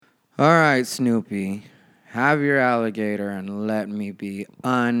All right, Snoopy, have your alligator and let me be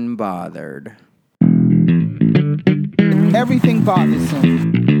unbothered. Everything bothers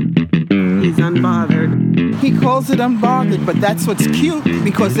him. He's unbothered. He calls it unbothered, but that's what's cute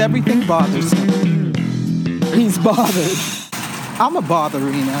because everything bothers him. He's bothered. I'm a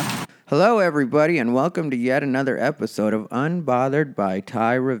botherina. Hello, everybody, and welcome to yet another episode of Unbothered by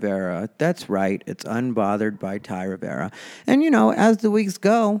Ty Rivera. That's right, it's Unbothered by Ty Rivera. And as the weeks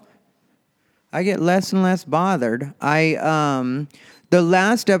go, I get less and less bothered. The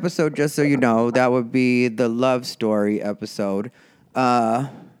last episode, just so you know, that would be the love story episode. I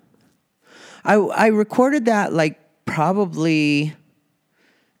recorded that probably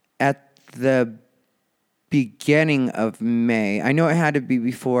at the beginning of May. I know it had to be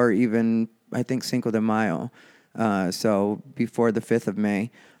before even, I think, Cinco de Mayo. So before the 5th of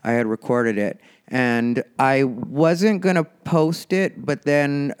May, I had recorded it. And I wasn't going to post it, but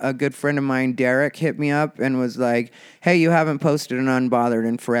then a good friend of mine, Derek, hit me up and was like, hey, you haven't posted an Unbothered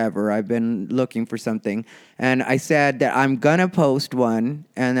in forever. I've been looking for something. And I said that I'm going to post one,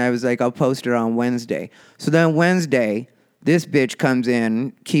 and I was like, I'll post it on Wednesday. So then Wednesday, this bitch comes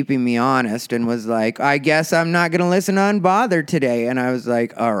in, keeping me honest, and was like, I guess I'm not going to listen to Unbothered today. And I was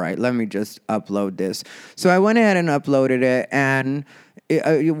like, all right, let me just upload this. So I went ahead and uploaded it, and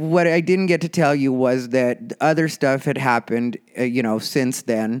what I didn't get to tell you was that other stuff had happened, since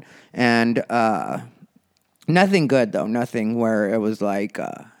then. And nothing good, though. Nothing where it was like,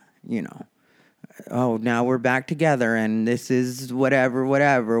 oh, now we're back together and this is whatever.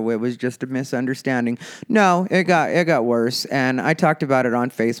 It was just a misunderstanding. No, it got worse. And I talked about it on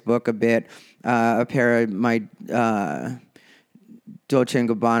Facebook a bit. A pair of my Dolce &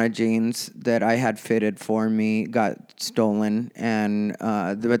 Gabbana jeans that I had fitted for me got stolen. And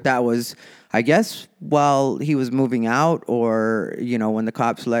but that was, I guess, while he was moving out, or when the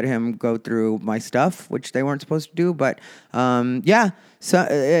cops let him go through my stuff, which they weren't supposed to do. But so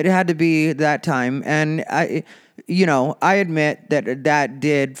it had to be that time. And I admit that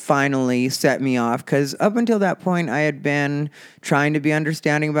did finally set me off, because up until that point, I had been trying to be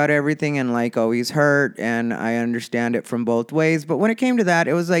understanding about everything and he's hurt, and I understand it from both ways. But when it came to that,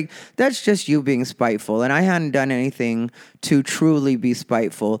 it was like, that's just you being spiteful, and I hadn't done anything to truly be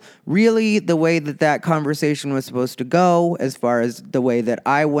spiteful. Really, the way that conversation was supposed to go, as far as the way that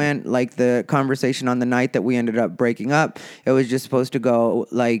I went, like the conversation on the night that we ended up breaking up, it was just supposed to go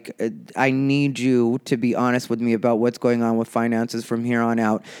like, I need you to be honest with me about what's going on with finances from here on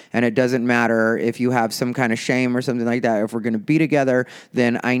out, and it doesn't matter if you have some kind of shame or something like that. If we're going to be together,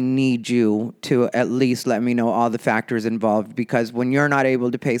 then I need you to at least let me know all the factors involved, because when you're not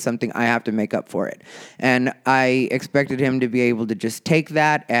able to pay something, I have to make up for it. And I expected him to be able to just take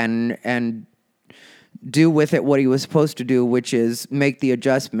that and do with it what he was supposed to do, which is make the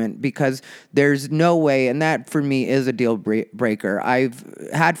adjustment, because there's no way, and that for me is a deal breaker. I've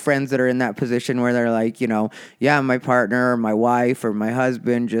had friends that are in that position where they're like, yeah, my partner or my wife or my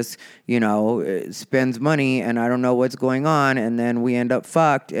husband just, spends money and I don't know what's going on, and then we end up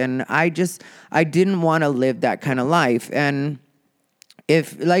fucked. And I didn't want to live that kind of life. And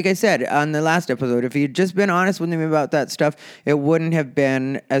if, like I said on the last episode, if he'd just been honest with me about that stuff, it wouldn't have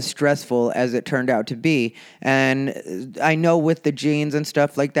been as stressful as it turned out to be. And I know with the jeans and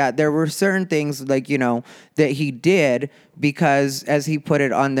stuff like that, there were certain things that he did, because as he put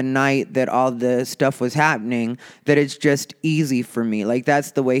it, on the night that all the stuff was happening, that it's just easy for me. Like,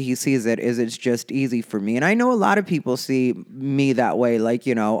 that's the way he sees it, is it's just easy for me. And I know a lot of people see me that way,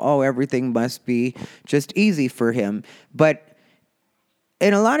 oh, everything must be just easy for him. But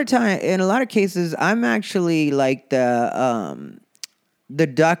in a lot of cases, I'm actually like the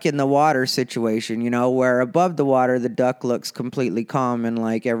duck in the water situation, where above the water, the duck looks completely calm and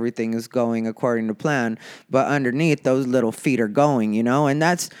like everything is going according to plan. But underneath, those little feet are going, and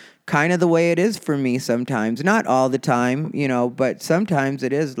that's kind of the way it is for me sometimes. Not all the time, but sometimes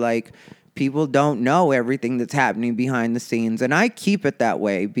it is like people don't know everything that's happening behind the scenes. And I keep it that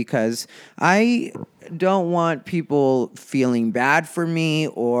way because I don't want people feeling bad for me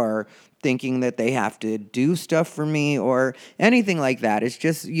or thinking that they have to do stuff for me or anything like that. It's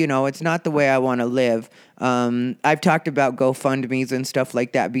just, it's not the way I want to live. I've talked about GoFundMes and stuff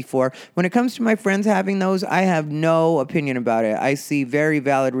like that before. When it comes to my friends having those, I have no opinion about it. I see very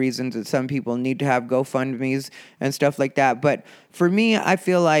valid reasons that some people need to have GoFundMes and stuff like that. But for me, I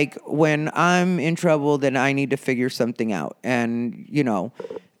feel like when I'm in trouble, then I need to figure something out. And,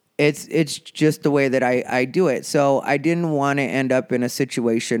 it's just the way that I do it. So I didn't want to end up in a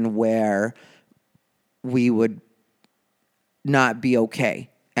situation where we would not be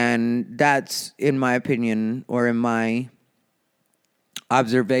okay. And that's, in my opinion, or in my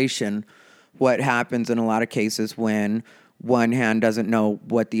observation what happens in a lot of cases when one hand doesn't know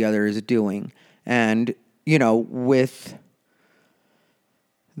what the other is doing. And, you know, with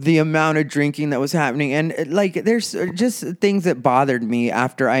the amount of drinking that was happening, and like there's just things that bothered me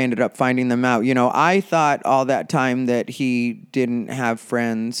after I ended up finding them out. You know, I thought all that time that he didn't have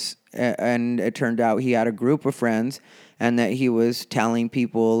friends, and it turned out he had a group of friends, and that he was telling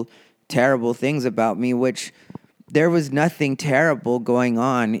people terrible things about me, which there was nothing terrible going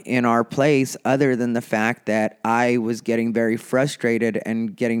on in our place other than the fact that I was getting very frustrated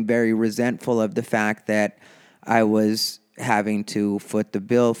and getting very resentful of the fact that I was having to foot the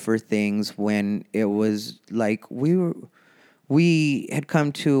bill for things when it was like we had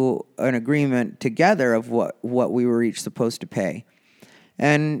come to an agreement together of what we were each supposed to pay.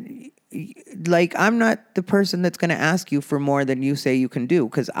 And like, I'm not the person that's going to ask you for more than you say you can do,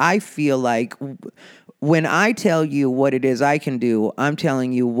 because I feel like when I tell you what it is I can do, I'm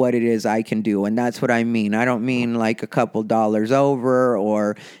telling you what it is I can do, and that's what I mean. I don't mean like a couple dollars over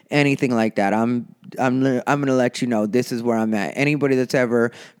or anything like that. I'm going to let you know this is where I'm at. Anybody that's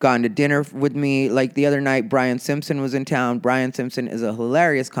ever gone to dinner with me, like the other night, Brian Simpson was in town. Brian Simpson is a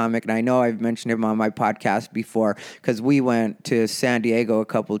hilarious comic, and I know I've mentioned him on my podcast before because we went to San Diego a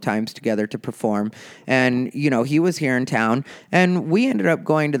couple of times together to perform. And, you know, he was here in town, and we ended up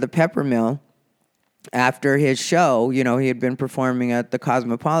going to the Pepper Mill after his show. You know, he had been performing at the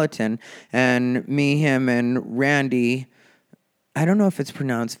Cosmopolitan, and me, him, and Randy, I don't know if it's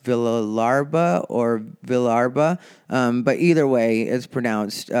pronounced Villarba or Villarba, but either way it's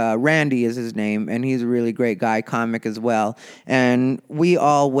pronounced. Randy is his name, and he's a really great guy, comic as well. And we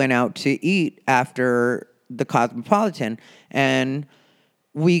all went out to eat after the Cosmopolitan, and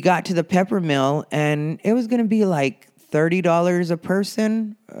we got to the Pepper Mill, and it was going to be like $30 a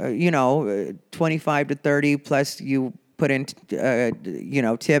person, 25 to 30 plus you put in,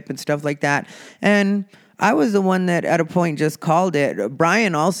 tip and stuff like that. And I was the one that at a point just called it.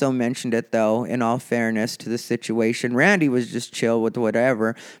 Brian also mentioned it, though, in all fairness to the situation. Randy was just chill with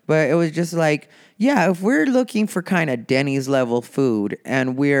whatever. But it was just like, yeah, if we're looking for kind of Denny's level food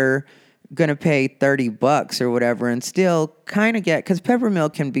and we're going to pay $30 or whatever and still kind of get, because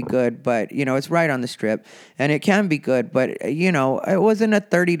Peppermill can be good, but, you know, it's right on the strip and it can be good, but, you know, it wasn't a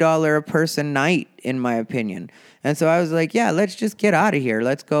 $30 a person night, in my opinion. And so I was like, yeah, let's just get out of here.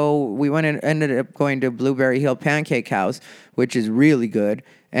 Let's go. We went and ended up going to Blueberry Hill Pancake House, which is really good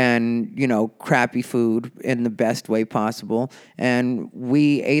and, you know, crappy food in the best way possible. And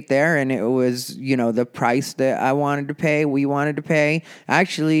we ate there, and it was, you know, the price that I wanted to pay, we wanted to pay.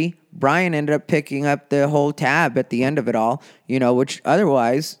 Actually, Brian ended up picking up the whole tab at the end of it all, you know, which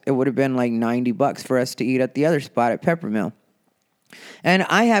otherwise it would have been like $90 for us to eat at the other spot at Peppermill. And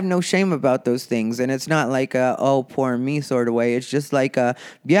I have no shame about those things. And it's not like a, oh, poor me sort of way. It's just like a,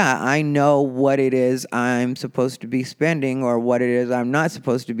 yeah, I know what it is I'm supposed to be spending or what it is I'm not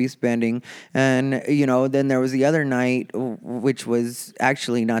supposed to be spending. And, you know, then there was the other night, which was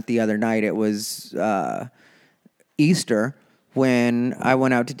actually not the other night. It was Easter, when I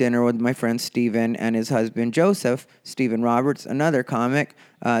went out to dinner with my friend Steven and his husband Joseph, Stephen Roberts, another comic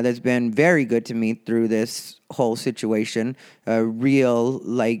that's been very good to me through this whole situation, a real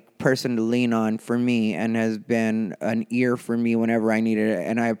like person to lean on for me and has been an ear for me whenever I needed it.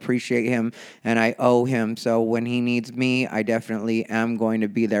 And I appreciate him and I owe him. So when he needs me, I definitely am going to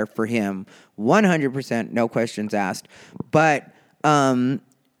be there for him. 100%, no questions asked. But,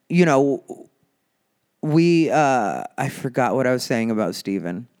 you know, I forgot what I was saying about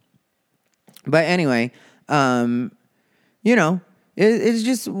Steven. But anyway, you know, it's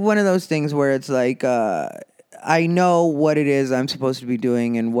just one of those things where it's like, I know what it is I'm supposed to be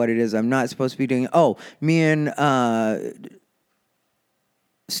doing and what it is I'm not supposed to be doing. Oh, me and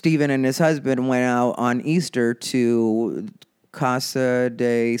Steven and his husband went out on Easter to Casa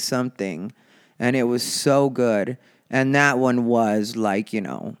de something, and it was so good. And that one was like, you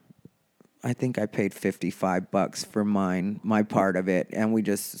know, I think I paid $55 for my part of it, and we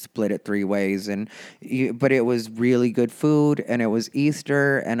just split it 3 ways. But it was really good food, and it was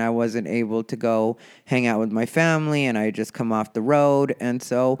Easter, and I wasn't able to go hang out with my family, and I had just come off the road, and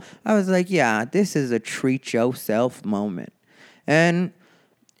so I was like, yeah, this is a treat yourself moment.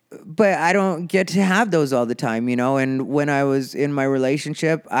 But I don't get to have those all the time, you know, and when I was in my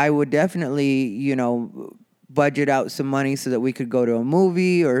relationship, I would definitely, you know, budget out some money so that we could go to a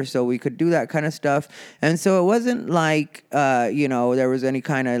movie or so we could do that kind of stuff. And so it wasn't like, you know, there was any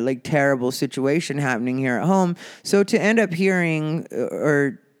kind of like terrible situation happening here at home. So to end up hearing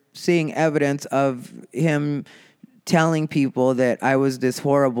or seeing evidence of him telling people that I was this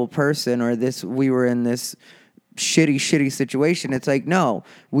horrible person or we were in this shitty situation. It's like, no,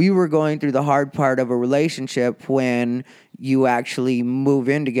 we were going through the hard part of a relationship when you actually move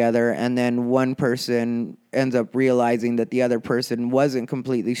in together, and then one person ends up realizing that the other person wasn't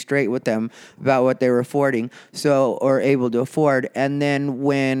completely straight with them about what they were affording, or able to afford. And then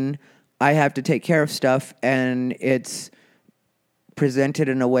when I have to take care of stuff and it's presented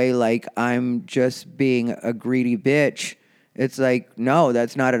in a way like I'm just being a greedy bitch, it's like, no,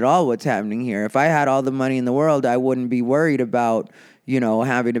 that's not at all what's happening here. If I had all the money in the world, I wouldn't be worried about,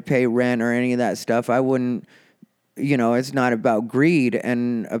 having to pay rent or any of that stuff. I wouldn't, it's not about greed.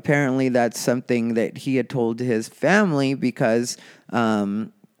 And apparently that's something that he had told to his family, because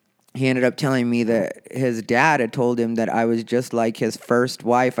he ended up telling me that his dad had told him that I was just like his first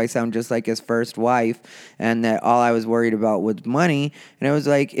wife. I sound just like his first wife, and that all I was worried about was money. And it was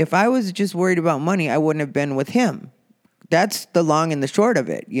like, if I was just worried about money, I wouldn't have been with him. That's the long and the short of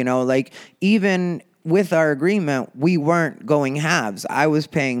it. Like, even with our agreement, we weren't going halves. I was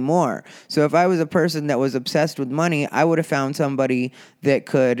paying more. So if I was a person that was obsessed with money, I would have found somebody that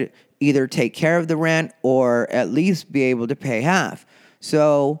could either take care of the rent or at least be able to pay half.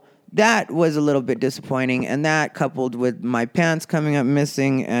 So that was a little bit disappointing, and that, coupled with my pants coming up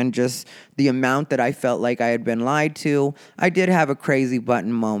missing and just the amount that I felt like I had been lied to, I did have a crazy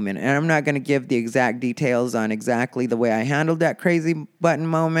button moment. And I'm not going to give the exact details on exactly the way I handled that crazy button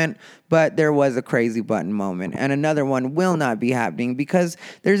moment, but there was a crazy button moment. And another one will not be happening, because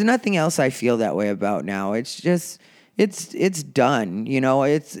there's nothing else I feel that way about now. It's just... It's done.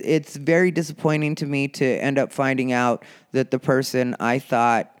 It's very disappointing to me to end up finding out that the person I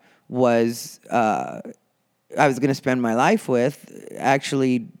thought was I was going to spend my life with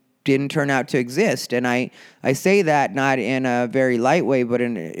actually didn't turn out to exist. And I say that not in a very light way, but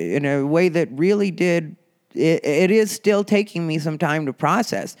in a way that really did. It is still taking me some time to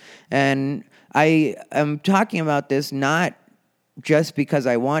process. And I am talking about this not just because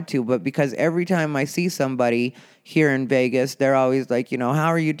I want to, but because every time I see somebody here in Vegas, they're always like, how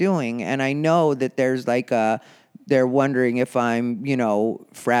are you doing? And I know that there's like they're wondering if I'm,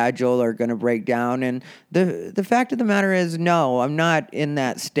 fragile or going to break down. And the fact of the matter is, no, I'm not in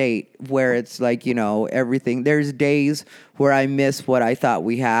that state where it's like, everything. There's days where I miss what I thought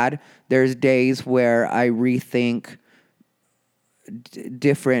we had. There's days where I rethink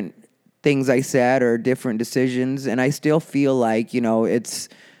different things I said or different decisions, and I still feel like,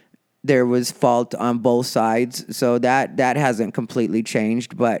 there was fault on both sides. So that hasn't completely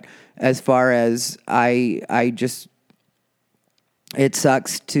changed. But as far as I just, it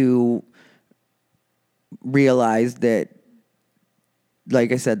sucks to realize that,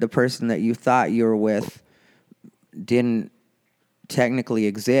 like I said, the person that you thought you were with didn't technically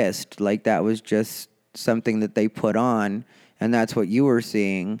exist. Like, that was just something that they put on, and that's what you were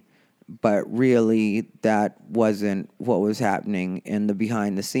seeing. But really, that wasn't what was happening in the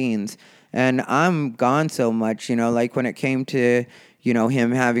behind the scenes. And I'm gone so much, like when it came to,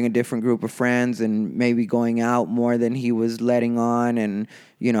 him having a different group of friends and maybe going out more than he was letting on, and,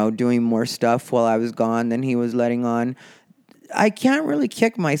 doing more stuff while I was gone than he was letting on. I can't really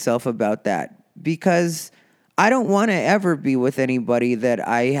kick myself about that, because I don't want to ever be with anybody that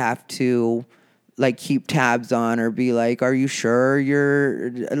I have to like keep tabs on or be like, are you sure you're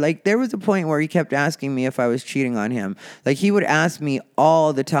like, there was a point where he kept asking me if I was cheating on him. Like, he would ask me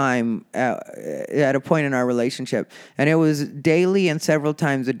all the time at a point in our relationship, and it was daily and several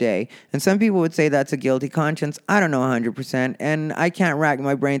times a day. And some people would say that's a guilty conscience. I don't know 100%. And I can't rack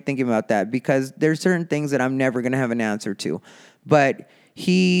my brain thinking about that, because there's certain things that I'm never going to have an answer to. But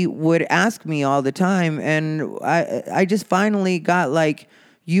he would ask me all the time. And I just finally got like,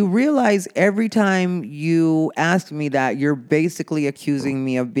 you realize every time you ask me that, you're basically accusing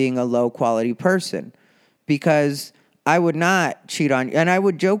me of being a low-quality person, because I would not cheat on you. And I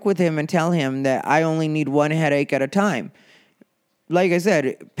would joke with him and tell him that I only need one headache at a time. Like I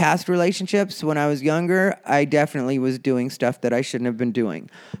said, past relationships, when I was younger, I definitely was doing stuff that I shouldn't have been doing.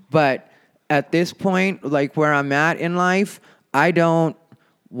 But at this point, like where I'm at in life, I don't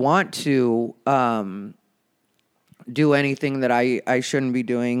want to do anything that I shouldn't be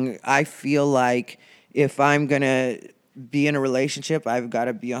doing. I feel like if I'm going to be in a relationship, I've got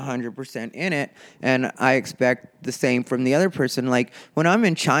to be 100% in it. And I expect the same from the other person. Like when I'm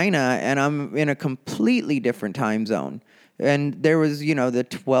in China and I'm in a completely different time zone, and there was, the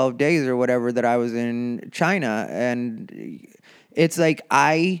 12 days or whatever that I was in China, and it's like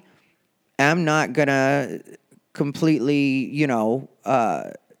I am not going to completely,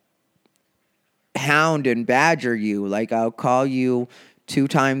 hound and badger you. Like, I'll call you 2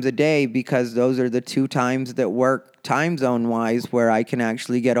 times a day because those are the 2 times that work time zone wise where I can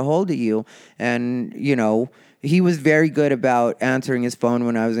actually get a hold of you. And, he was very good about answering his phone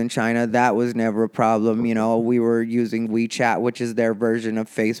when I was in China. That was never a problem. You know, we were using WeChat, which is their version of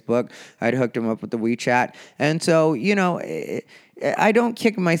Facebook. I'd hooked him up with the WeChat. And so, you know, I don't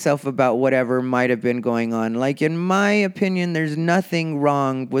kick myself about whatever might have been going on. Like, in my opinion, there's nothing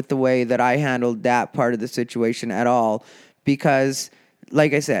wrong with the way that I handled that part of the situation at all. Because,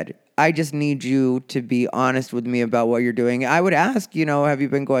 like I said, I just need you to be honest with me about what you're doing. I would ask, you know, have you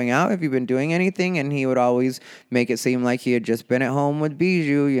been going out? Have you been doing anything? And he would always make it seem like he had just been at home with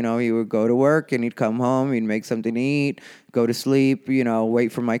Bijou. You know, he would go to work and he'd come home, he'd make something to eat, go to sleep, you know,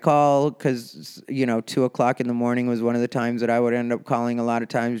 wait for my call. Because, you know, 2 o'clock in the morning was one of the times that I would end up calling a lot of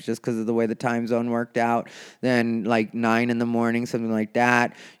times just because of the way the time zone worked out. Then like 9 in the morning, something like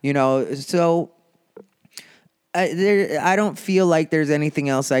that, you know, so... I don't feel like there's anything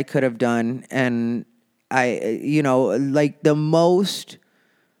else I could have done. And you know, like the most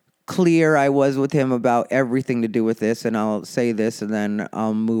clear I was with him about everything to do with this, and I'll say this and then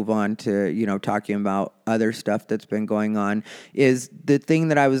I'll move on to, you know, talking about other stuff that's been going on, is the thing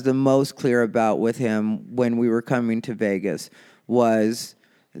that I was the most clear about with him when we were coming to Vegas was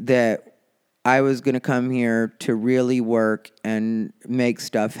that I was going to come here to really work and make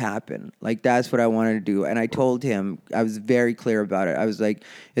stuff happen. Like, that's what I wanted to do. And I told him, I was very clear about it. I was like,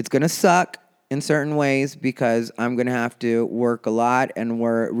 it's going to suck in certain ways because I'm going to have to work a lot and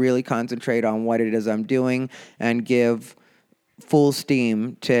really concentrate on what it is I'm doing and give full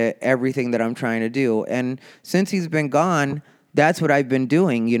steam to everything that I'm trying to do. And since he's been gone, that's what I've been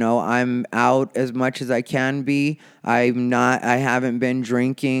doing. You know, I'm out as much as I can be. I haven't been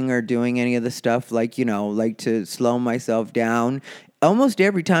drinking or doing any of the stuff like, you know, like to slow myself down. Almost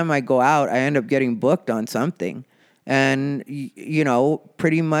every time I go out, I end up getting booked on something. And, you know,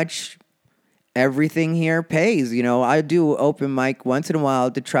 pretty much everything here pays. You know, I do open mic once in a while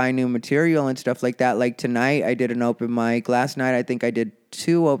to try new material and stuff like that. Like tonight, I did an open mic. Last night, I think I did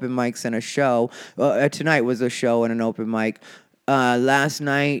 2 open mics and a show. Tonight was a show and an open mic. Last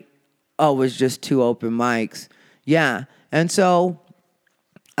night, was just 2 open mics. Yeah. And so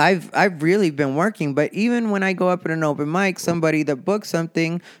I've really been working, but even when I go up at an open mic, somebody that books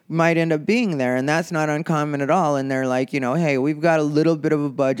something might end up being there, and that's not uncommon at all. And they're like, you know, hey, we've got a little bit of a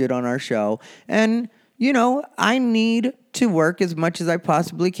budget on our show, and you know, I need to work as much as I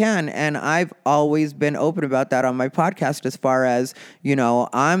possibly can. And I've always been open about that on my podcast as far as, you know,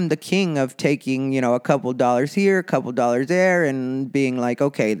 I'm the king of taking, you know, a couple dollars here, a couple dollars there, and being like,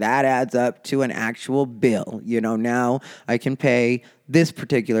 okay, that adds up to an actual bill. You know, now I can pay this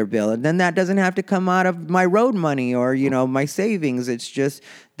particular bill. And then that doesn't have to come out of my road money or, you know, my savings. It's just,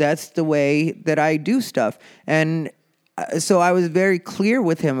 that's the way that I do stuff. And so I was very clear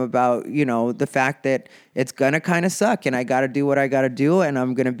with him about, you know, the fact that it's going to kind of suck and I got to do what I got to do and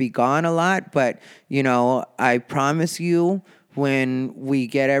I'm going to be gone a lot. But, you know, I promise you when we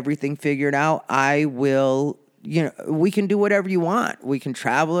get everything figured out, I will, you know, we can do whatever you want. We can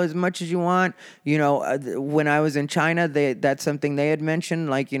travel as much as you want. You know, when I was in China, that's something they had mentioned.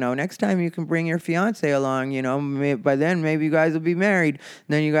 Like, you know, next time you can bring your fiance along, you know, by then maybe you guys will be married. And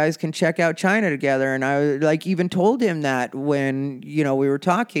then you guys can check out China together. And I like even told him that when, you know, we were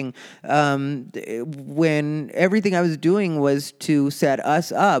talking, when everything I was doing was to set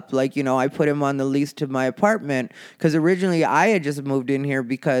us up. Like, you know, I put him on the lease to my apartment because originally I had just moved in here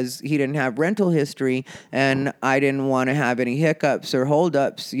because he didn't have rental history and I didn't want to have any hiccups or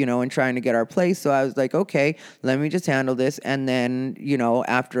holdups, you know, in trying to get our place. So I was like, okay, let me just handle this. And then, you know,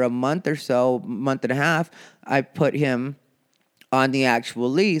 after a month or so, month and a half, I put him on the actual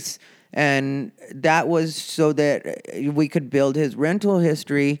lease. And that was so that we could build his rental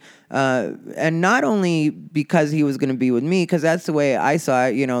history. And not only because he was going to be with me, because that's the way I saw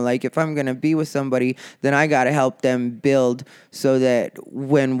it, you know, like if I'm going to be with somebody, then I got to help them build so that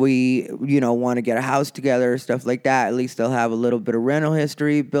when we, you know, want to get a house together or stuff like that, at least they'll have a little bit of rental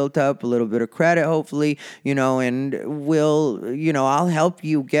history built up, a little bit of credit, hopefully, you know, and we'll, you know, I'll help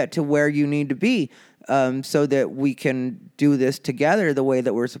you get to where you need to be. So that we can do this together the way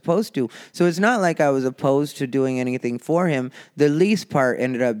that we're supposed to. So it's not like I was opposed to doing anything for him. The lease part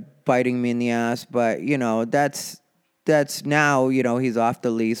ended up biting me in the ass, but, you know, that's now, you know, he's off the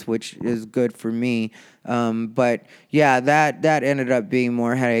lease, which is good for me. But yeah, that ended up being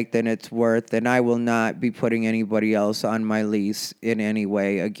more headache than it's worth, and I will not be putting anybody else on my lease in any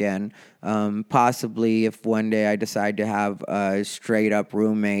way again. Possibly if one day I decide to have a straight up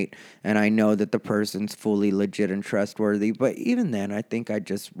roommate and I know that the person's fully legit and trustworthy. But even then, I think I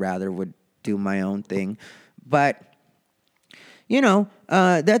just rather would do my own thing. But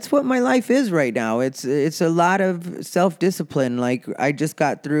that's what my life is right now. It's a lot of self-discipline. Like, I just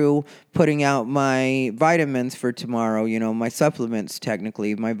got through putting out my vitamins for tomorrow, my supplements.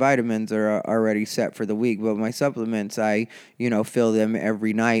 Technically, my vitamins are already set for the week, but my supplements, I fill them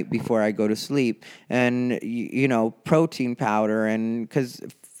every night before I go to sleep. And protein powder, and because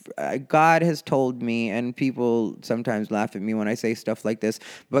God has told me, and people sometimes laugh at me when I say stuff like this,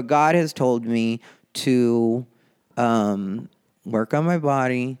 but God has told me to work on my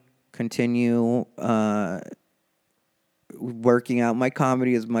body, continue working out my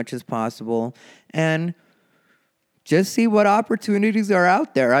comedy as much as possible, and just see what opportunities are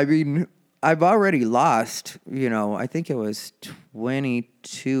out there. I mean, I've already lost, I think it was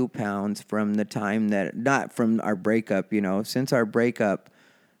 22 pounds from the time that, not from our breakup, since our breakup,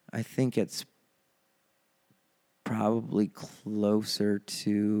 I think it's probably closer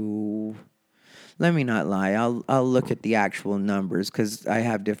to... Let me not lie. I'll look at the actual numbers because I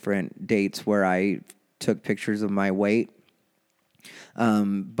have different dates where I took pictures of my weight.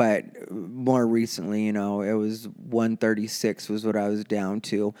 But more recently, it was 136 was what I was down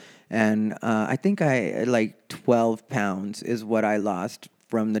to. And I think I like 12 pounds is what I lost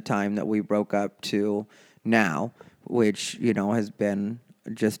from the time that we broke up to now, which, has been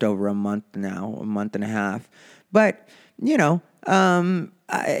just over a month now, a month and a half. But,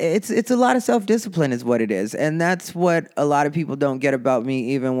 it's a lot of self-discipline is what it is. And that's what a lot of people don't get about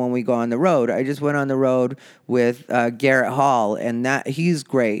me even when we go on the road. I just went on the road with Garrett Hall, and he's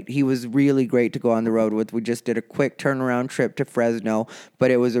great. He was really great to go on the road with. We just did a quick turnaround trip to Fresno, but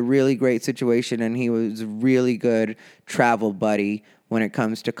it was a really great situation, and he was a really good travel buddy when it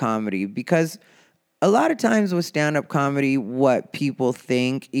comes to comedy. Because a lot of times with stand-up comedy, what people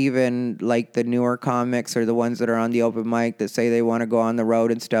think, even like the newer comics or the ones that are on the open mic that say they want to go on the road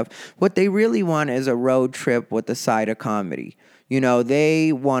and stuff, what they really want is a road trip with a side of comedy.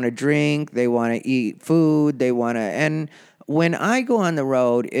 They want to drink, they want to eat food, and when I go on the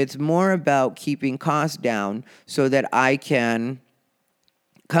road, it's more about keeping costs down so that I can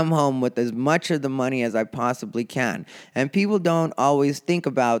come home with as much of the money as I possibly can. And people don't always think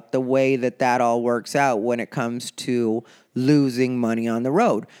about the way that all works out when it comes to losing money on the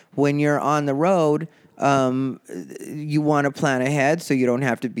road. When you're on the road, you want to plan ahead so you don't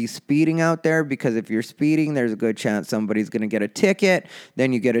have to be speeding out there, because if you're speeding, there's a good chance somebody's going to get a ticket.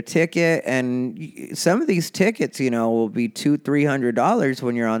 Then you get a ticket, and some of these tickets, will be $200-$300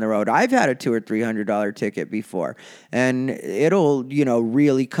 when you're on the road. I've had a $200 or $300 ticket before, and it'll,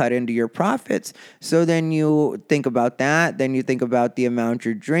 really cut into your profits. So then you think about that. Then you think about the amount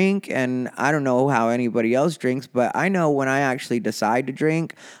you drink, and I don't know how anybody else drinks, but I know when I actually decide to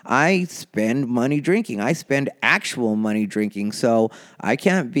drink, I spend money drinking. I spend actual money drinking, so I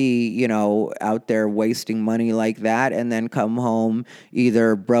can't be, out there wasting money like that and then come home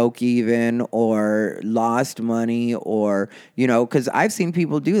either broke even or lost money, or, because I've seen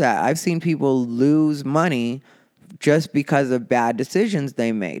people do that. I've seen people lose money just because of bad decisions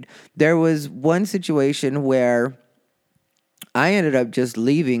they made. There was one situation where I ended up just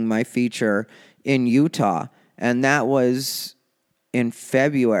leaving my feature in Utah, and that was in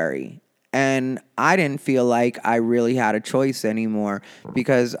February. And I didn't feel like I really had a choice anymore,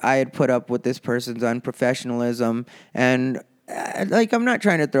 because I had put up with this person's unprofessionalism. And I'm not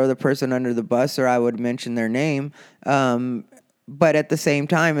trying to throw the person under the bus, or I would mention their name. But at the same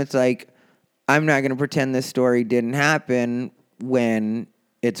time, it's like, I'm not going to pretend this story didn't happen when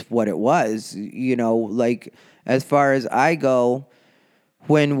it's what it was. As far as I go,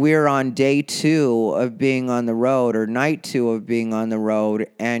 when we're on day 2 of being on the road, or night 2 of being on the road,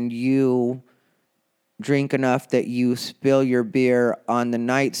 and you drink enough that you spill your beer on the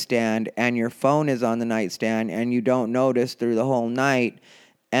nightstand and your phone is on the nightstand and you don't notice through the whole night,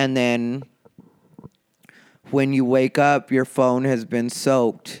 and then when you wake up, your phone has been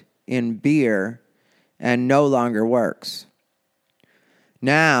soaked in beer and no longer works.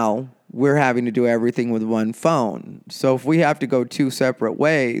 Now we're having to do everything with one phone. So if we have to go 2 separate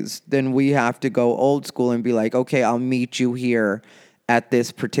ways, then we have to go old school and be like, okay, I'll meet you here at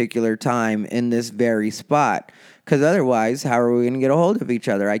this particular time in this very spot. Because otherwise, how are we going to get a hold of each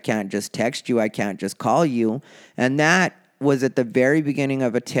other? I can't just text you. I can't just call you. And that was at the very beginning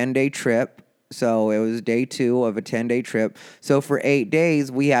of a 10-day trip. So it was day 2 of a 10-day trip. So for 8 days,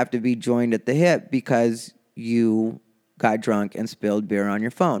 we have to be joined at the hip because you got drunk and spilled beer on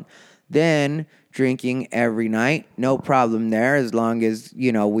your phone. Then drinking every night, no problem there, as long as,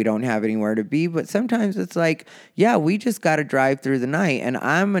 we don't have anywhere to be. But sometimes it's like, yeah, we just got to drive through the night. And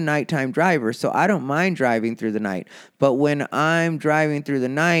I'm a nighttime driver, so I don't mind driving through the night. But when I'm driving through the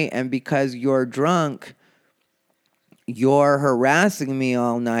night and because you're drunk, you're harassing me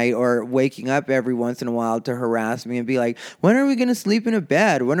all night or waking up every once in a while to harass me and be like, when are we going to sleep in a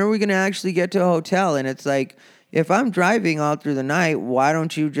bed? When are we going to actually get to a hotel? And it's like, if I'm driving all through the night, why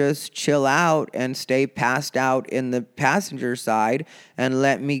don't you just chill out and stay passed out in the passenger side and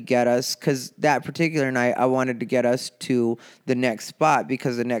let me get us? Because that particular night, I wanted to get us to the next spot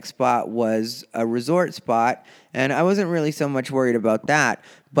because the next spot was a resort spot. And I wasn't really so much worried about that.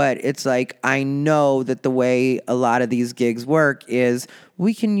 But it's like, I know that the way a lot of these gigs work is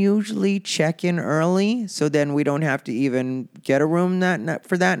we can usually check in early, so then we don't have to even get a room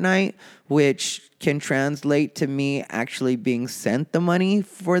for that night, which can translate to me actually being sent the money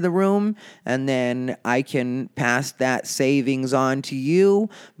for the room, and then I can pass that savings on to you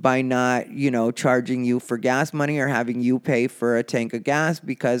by not, charging you for gas money or having you pay for a tank of gas,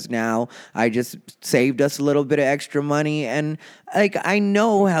 because now I just saved us a little bit of extra money. And like, I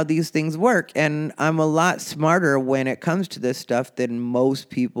know how these things work, and I'm a lot smarter when it comes to this stuff than most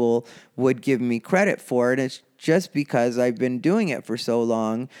people would give me credit for. And it's just because I've been doing it for so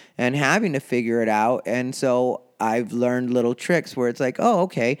long and having to figure it out. And so I've learned little tricks where it's like, oh,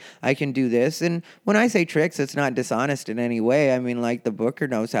 okay, I can do this. And when I say tricks, it's not dishonest in any way. I mean, like, the booker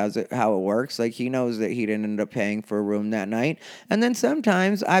knows how it works. Like, he knows that he didn't end up paying for a room that night. And then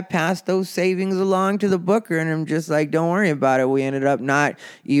sometimes I pass those savings along to the booker, and I'm just like, don't worry about it. We ended up not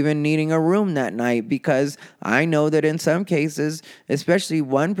even needing a room that night, because I know that in some cases, especially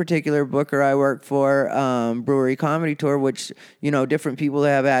one particular booker I work for, Brewery Comedy Tour, which, different people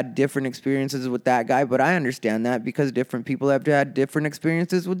have had different experiences with that guy, but I understand that because different people have had different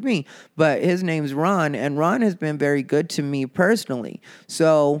experiences with me. But his name's Ron, and Ron has been very good to me personally.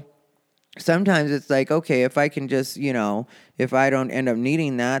 So sometimes it's like, okay, if I can just, if I don't end up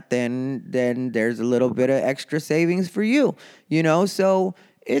needing that, then there's a little bit of extra savings for you, So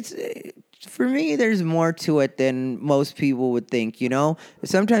it's, for me, there's more to it than most people would think,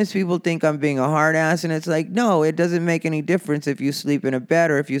 Sometimes people think I'm being a hard ass, and it's like, no, it doesn't make any difference if you sleep in a bed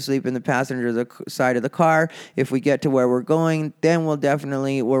or if you sleep in the passenger side of the car. If we get to where we're going, then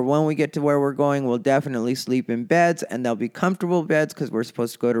when we get to where we're going, we'll definitely sleep in beds, and they'll be comfortable beds because we're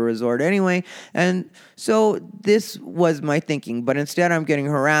supposed to go to a resort anyway. And so this was my thinking, but instead I'm getting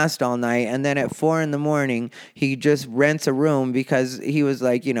harassed all night, and then at 4 a.m, he just rents a room because he was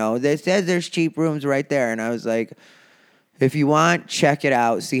like, they said there's cheap rooms right there. And I was like, if you want, check it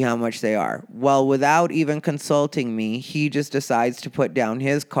out, see how much they are. Well, without even consulting me, he just decides to put down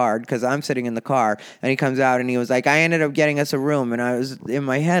his card because I'm sitting in the car, and he comes out and he was like, I ended up getting us a room. And I was in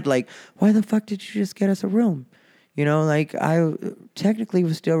my head like, why the fuck did you just get us a room? Like, I technically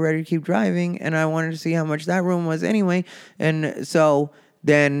was still ready to keep driving, and I wanted to see how much that room was anyway. And so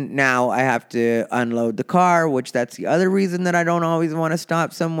then now I have to unload the car, which that's the other reason that I don't always want to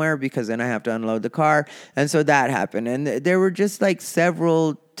stop somewhere, because then I have to unload the car. And so that happened. And there were just like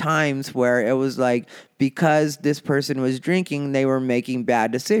several times where it was like, because this person was drinking, they were making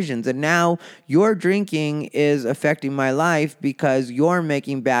bad decisions. And now your drinking is affecting my life because you're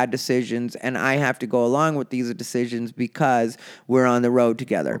making bad decisions, and I have to go along with these decisions because we're on the road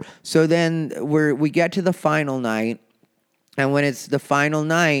together. So then we get to the final night. And when it's the final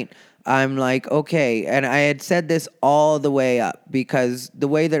night, I'm like, okay. And I had said this all the way up, because the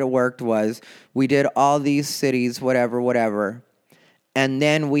way that it worked was we did all these cities, whatever. And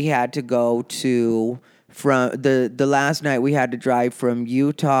then we had to go from the last night we had to drive from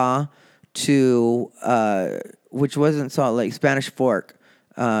Utah to, which wasn't Salt Lake, Spanish Fork,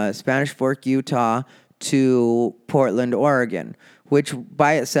 Utah to Portland, Oregon, which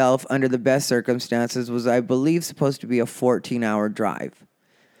by itself, under the best circumstances, was, I believe, supposed to be a 14-hour drive.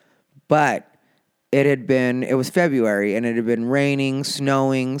 But it was February, and it had been raining,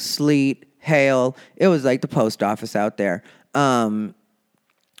 snowing, sleet, hail. It was like the post office out there. So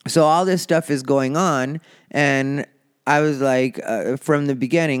all this stuff is going on, and I was like, from the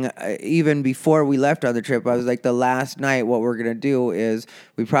beginning, even before we left on the trip, I was like, the last night, what we're going to do is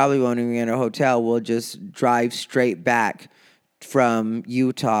we probably won't even get a hotel. We'll just drive straight back from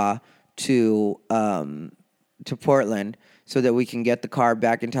Utah to Portland, so that we can get the car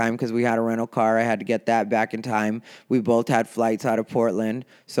back in time, because we had a rental car. I had to get that back in time. We both had flights out of Portland,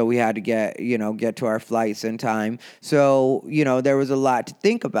 so we had to get to our flights in time. So, there was a lot to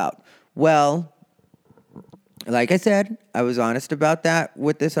think about. Well, like I said, I was honest about that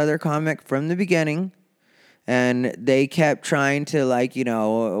with this other comic from the beginning. And they kept trying to,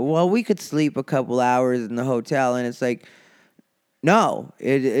 well, we could sleep a couple hours in the hotel. And it's like, no,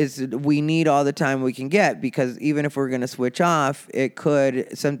 we need all the time we can get, because even if we're going to switch off,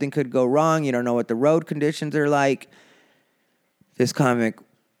 something could go wrong. You don't know what the road conditions are like. This comic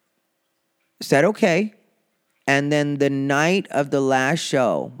said okay, And then the night of the last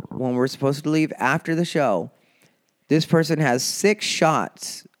show, when we're supposed to leave after the show, this person has 6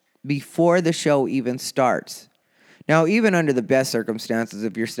 shots before the show even starts. Now, even under the best circumstances,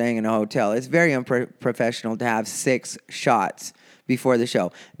 if you're staying in a hotel, it's very unprofessional to have 6 shots before the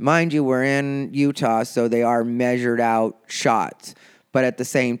show. Mind you, we're in Utah, so they are measured out shots. But at the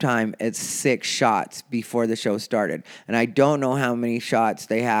same time, it's 6 shots before the show started. And I don't know how many shots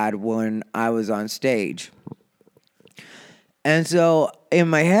they had when I was on stage. And so in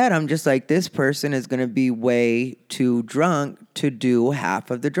my head, I'm just like, this person is going to be way too drunk to do half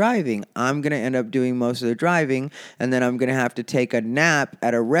of the driving. I'm going to end up doing most of the driving, and then I'm going to have to take a nap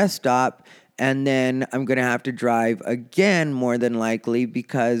at a rest stop, and then I'm going to have to drive again, more than likely,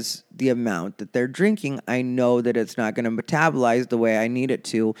 because the amount that they're drinking, I know that it's not going to metabolize the way I need it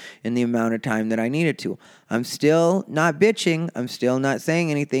to in the amount of time that I need it to. I'm still not bitching. I'm still not saying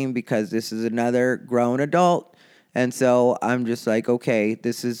anything because this is another grown adult. And so I'm just like, okay,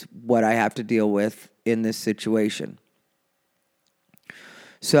 this is what I have to deal with in this situation.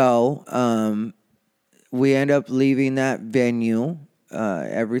 So we end up leaving that venue.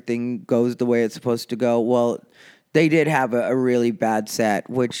 Everything goes the way it's supposed to go. Well, they did have a really bad set,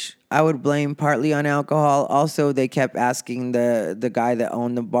 which I would blame partly on alcohol. Also, they kept asking the guy that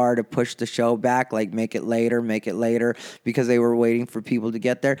owned the bar to push the show back, like make it later, because they were waiting for people to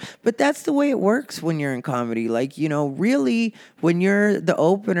get there. But that's the way it works when you're in comedy. Like, you know, really, when you're the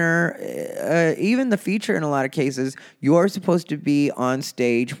opener, even the feature in a lot of cases, you're supposed to be on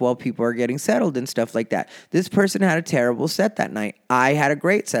stage while people are getting settled and stuff like that. This person had a terrible set that night. I had a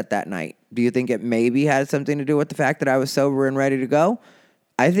great set that night. Do you think it maybe had something to do with the fact that I was sober and ready to go?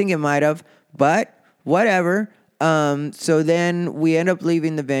 I think it might have, but whatever. So then we end up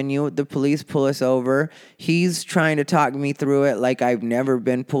leaving the venue. The police pull us over. He's trying to talk me through it like I've never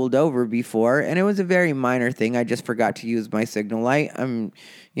been pulled over before. And it was a very minor thing. I just forgot to use my signal light. I'm,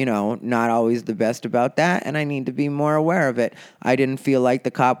 not always the best about that, and I need to be more aware of it. I didn't feel like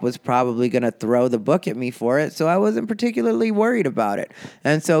the cop was probably going to throw the book at me for it, so I wasn't particularly worried about it.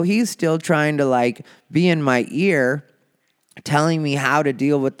 And so he's still trying to, be in my ear, telling me how to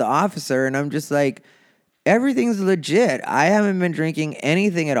deal with the officer, and I'm just like, everything's legit. I haven't been drinking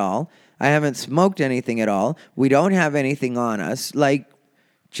anything at all. I haven't smoked anything at all. We don't have anything on us.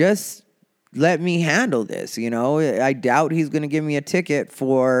 Just let me handle this, I doubt he's going to give me a ticket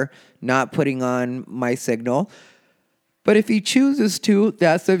for not putting on my signal. But if he chooses to,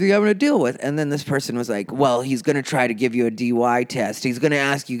 that's something I'm going to deal with. And then this person was like, well, he's going to try to give you a DUI test. He's going to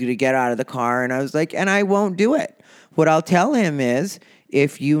ask you to get out of the car. And I was like, and I won't do it. What I'll tell him is,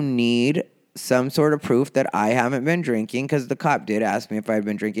 if you need some sort of proof that I haven't been drinking, because the cop did ask me if I had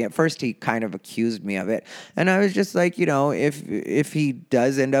been drinking. At first, he kind of accused me of it. And I was just like, if he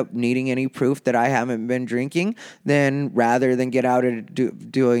does end up needing any proof that I haven't been drinking, then rather than get out and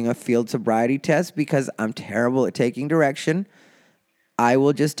doing a field sobriety test, because I'm terrible at taking direction, I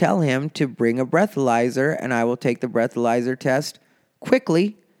will just tell him to bring a breathalyzer, and I will take the breathalyzer test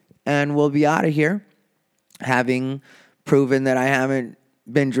quickly, and we'll be out of here, having proven that I haven't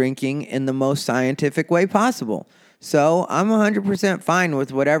been drinking in the most scientific way possible. So I'm 100% fine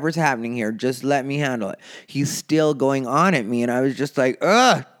with whatever's happening here. Just let me handle it. He's still going on at me, and I was just like,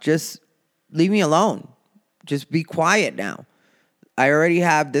 just leave me alone. Just be quiet now. I already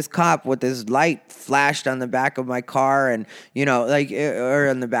have this cop with this light flashed on the back of my car, and or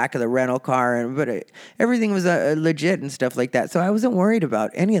on the back of the rental car, but everything was legit and stuff like that. So I wasn't worried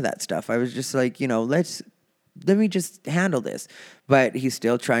about any of that stuff. I was just like, let me just handle this. But he's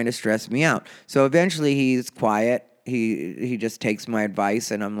still trying to stress me out. So eventually he's quiet. He just takes my advice,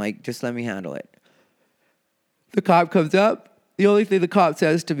 and I'm like, just let me handle it. The cop comes up. The only thing the cop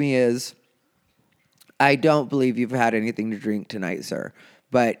says to me is, I don't believe you've had anything to drink tonight, sir.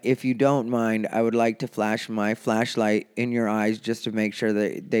 But if you don't mind, I would like to flash my flashlight in your eyes just to make sure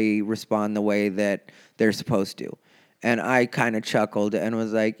that they respond the way that they're supposed to. And I kind of chuckled and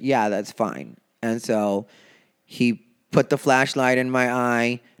was like, yeah, that's fine. And so he put the flashlight in my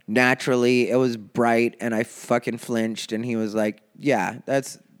eye. Naturally, it was bright, and I fucking flinched. And he was like, yeah,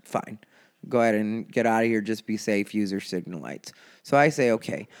 that's fine. Go ahead and get out of here. Just be safe. Use your signal lights. So I say,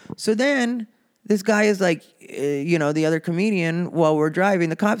 okay. So then this guy is like, the other comedian, while we're driving,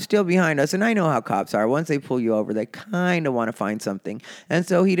 the cop's still behind us. And I know how cops are. Once they pull you over, they kind of want to find something. And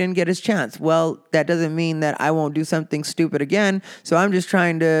so he didn't get his chance. Well, that doesn't mean that I won't do something stupid again. So I'm just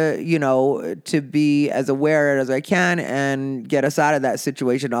trying to, to be as aware as I can and get us out of that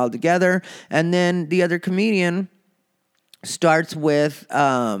situation altogether. And then the other comedian starts with,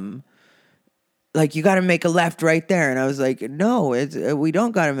 like, you got to make a left right there. And I was like, no, we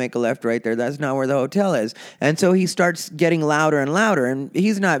don't got to make a left right there. That's not where the hotel is. And so he starts getting louder and louder, and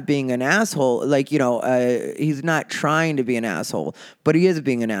he's not being an asshole. Like, he's not trying to be an asshole, but he is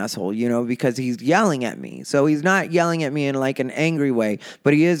being an asshole, because he's yelling at me. So he's not yelling at me in like an angry way,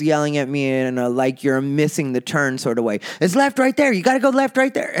 but he is yelling at me in a like you're missing the turn sort of way. It's left right there. You got to go left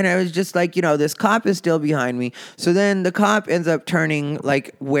right there. And I was just like, this cop is still behind me. So then the cop ends up turning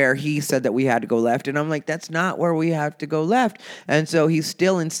like where he said that we had to go left, and I'm like, that's not where we have to go left. And so he's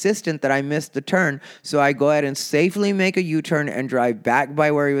still insistent that I missed the turn. So I go ahead and safely make a U-turn and drive back by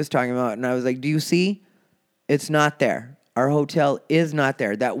where he was talking about. And I was like, do you see? It's not there. Our hotel is not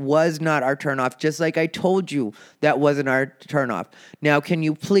there. That was not our turnoff. Just like I told you, that wasn't our turnoff. Now, can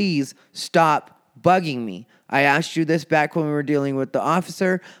you please stop bugging me? I asked you this back when we were dealing with the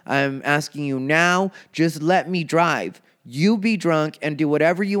officer. I'm asking you now. Just let me drive. You be drunk and do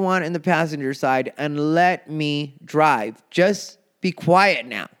whatever you want in the passenger side and let me drive. Just be quiet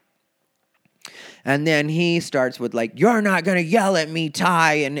now. And then he starts with like, you're not going to yell at me,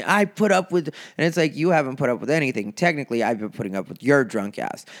 Ty. And I put up with, and it's like, you haven't put up with anything. Technically, I've been putting up with your drunk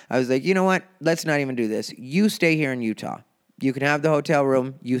ass. I was like, you know what? Let's not even do this. You stay here in Utah. You can have the hotel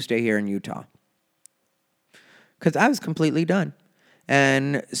room. You stay here in Utah. Because I was completely done.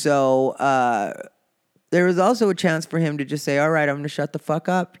 And so, there was also a chance for him to just say, all right, I'm going to shut the fuck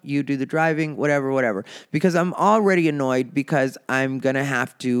up. You do the driving, whatever. Because I'm already annoyed because I'm going to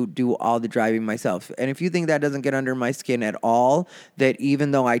have to do all the driving myself. And if you think that doesn't get under my skin at all, that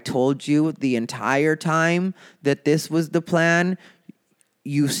even though I told you the entire time that this was the plan,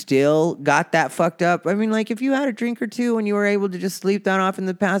 you still got that fucked up. I mean, like, if you had a drink or two and you were able to just sleep down off in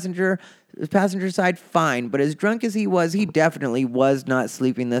the passenger side, fine. But as drunk as he was, he definitely was not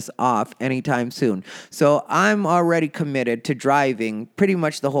sleeping this off anytime soon. So I'm already committed to driving pretty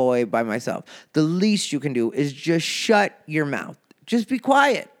much the whole way by myself. The least you can do is just shut your mouth. Just be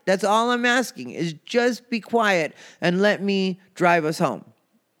quiet. That's all I'm asking, is just be quiet and let me drive us home.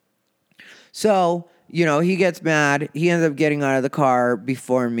 So, he gets mad. He ends up getting out of the car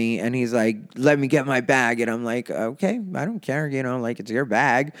before me, and he's like, let me get my bag. And I'm like, okay, I don't care, like, it's your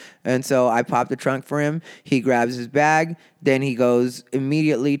bag. And so I pop the trunk for him. He grabs his bag. Then he goes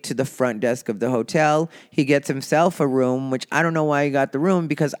immediately to the front desk of the hotel. He gets himself a room, which I don't know why he got the room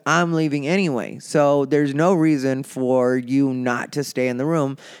because I'm leaving anyway. So there's no reason for you not to stay in the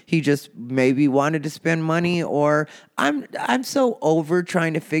room. He just maybe wanted to spend money, or I'm so over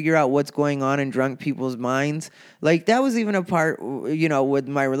trying to figure out what's going on in drunk people's minds. Like, that was even a part, with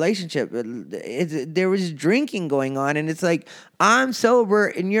my relationship. There was drinking going on, and it's like, I'm sober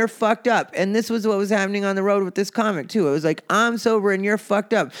and you're fucked up. And this was what was happening on the road with this comic too. It was like, I'm sober and you're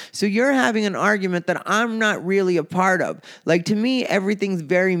fucked up. So you're having an argument that I'm not really a part of. Like, to me, everything's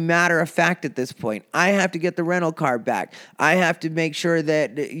very matter of fact at this point. I have to get the rental car back. I have to make sure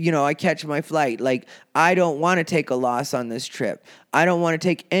that, I catch my flight. Like, I don't want to take a loss on this trip. I don't want to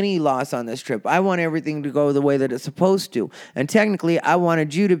take any loss on this trip. I want everything to go the way that it's supposed to. And technically, I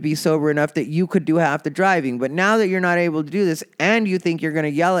wanted you to be sober enough that you could do half the driving. But now that you're not able to do this and you think you're going to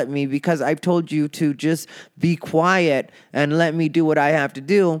yell at me because I've told you to just be quiet and let me do what I have to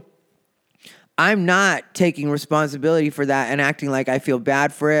do, I'm not taking responsibility for that and acting like I feel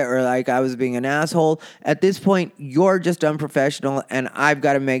bad for it or like I was being an asshole. At this point, you're just unprofessional, and I've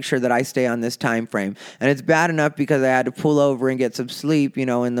got to make sure that I stay on this time frame. And it's bad enough because I had to pull over and get some sleep,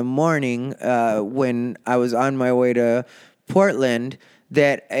 in the morning when I was on my way to Portland,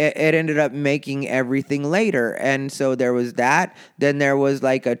 that it ended up making everything later. And so there was that. Then there was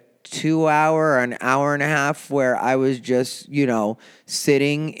like a 2 hour or an hour and a half where I was just,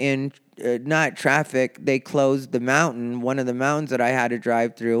 sitting in not traffic. They closed the mountain, one of the mountains that I had to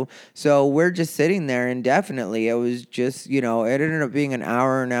drive through. So we're just sitting there indefinitely. It was just, it ended up being an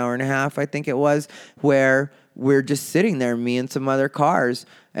hour and a half, I think it was, where we're just sitting there, me and some other cars.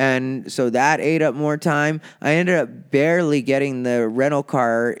 And so that ate up more time. I ended up barely getting the rental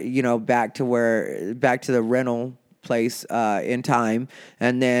car, back to the rental place in time.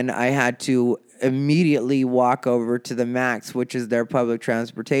 And then I had to immediately walk over to the Max, which is their public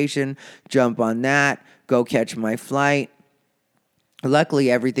transportation, jump on that, go catch my flight. Luckily,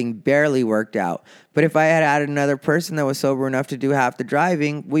 everything barely worked out. But if I had added another person that was sober enough to do half the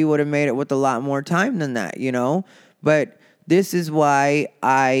driving, we would have made it with a lot more time than that, But this is why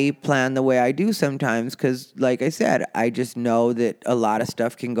I plan the way I do sometimes, because like I said, I just know that a lot of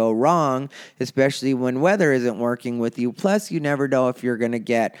stuff can go wrong, especially when weather isn't working with you. Plus, you never know if you're going to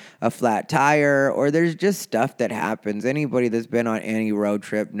get a flat tire, or there's just stuff that happens. Anybody that's been on any road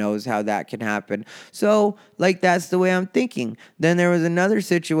trip knows how that can happen. So, like, that's the way I'm thinking. Then there was another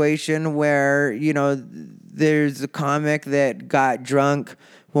situation where, there's a comic that got drunk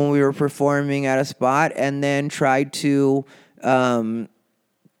when we were performing at a spot and then tried to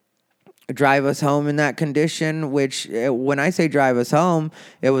drive us home in that condition, which when I say drive us home,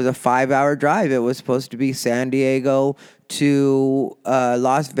 it was a 5-hour drive. It was supposed to be San Diego to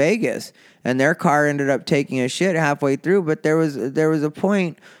Las Vegas, and their car ended up taking a shit halfway through. But there was a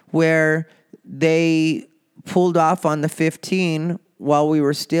point where they pulled off on the 15 while we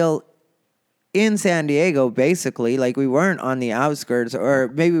were still in San Diego, basically. Like, we weren't on the outskirts,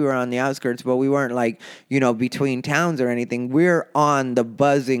 or maybe we were on the outskirts, but we weren't like, between towns or anything. We're on the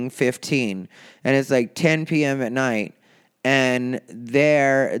buzzing 15, and it's like 10 p.m. at night, and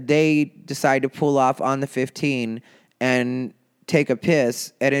they decide to pull off on the 15 and take a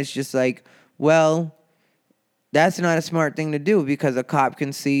piss, and it's just like, well, that's not a smart thing to do, because a cop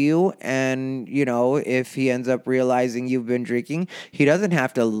can see you, and, if he ends up realizing you've been drinking, he doesn't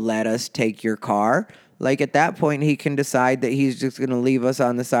have to let us take your car. Like, at that point, he can decide that he's just going to leave us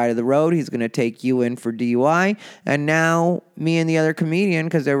on the side of the road. He's going to take you in for DUI. And now me and the other comedian,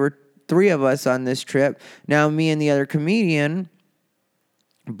 because there were 3 of us on this trip, now me and the other comedian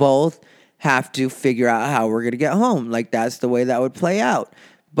both have to figure out how we're going to get home. Like, that's the way that would play out.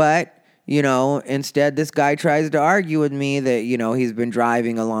 But instead this guy tries to argue with me that, he's been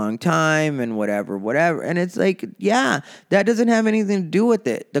driving a long time and whatever. And it's like, yeah, that doesn't have anything to do with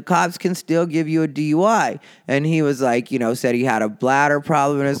it. The cops can still give you a DUI. And he was like, said he had a bladder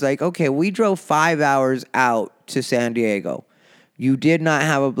problem. And it's like, okay, we drove 5 hours out to San Diego. You did not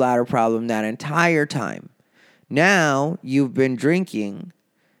have a bladder problem that entire time. Now you've been drinking,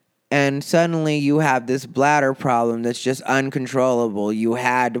 and suddenly you have this bladder problem that's just uncontrollable. You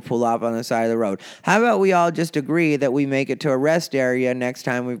had to pull off on the side of the road. How about we all just agree that we make it to a rest area next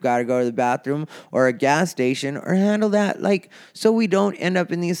time we've got to go to the bathroom or a gas station, or handle that, so we don't end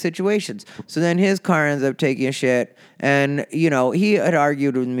up in these situations. So then his car ends up taking a shit, and, he had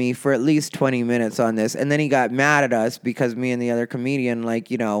argued with me for at least 20 minutes on this, and then he got mad at us because me and the other comedian,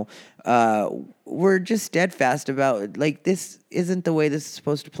 we're just steadfast about, this isn't the way this is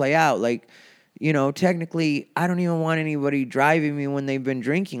supposed to play out. Technically, I don't even want anybody driving me when they've been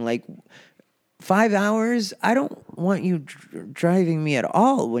drinking. 5 hours, I don't want you driving me at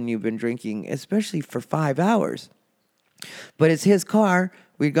all when you've been drinking, especially for 5 hours. But it's his car.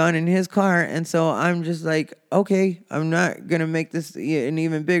 We'd gone in his car, and so I'm just like, okay, I'm not going to make this an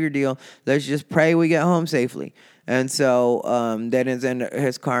even bigger deal. Let's just pray we get home safely. And so then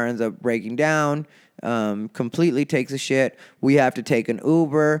his car ends up breaking down, completely takes a shit. We have to take an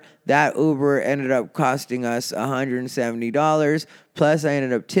Uber. That Uber ended up costing us $170. Plus, I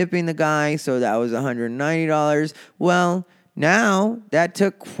ended up tipping the guy, so that was $190. Well, now that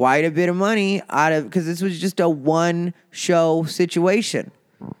took quite a bit of money out of, because this was just a one-show situation.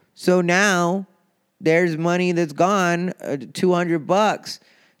 So now there's money that's gone, $200.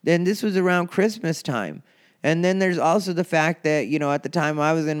 Then this was around Christmas time. And then there's also the fact that, at the time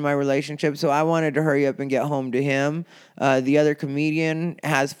I was in my relationship, so I wanted to hurry up and get home to him. The other comedian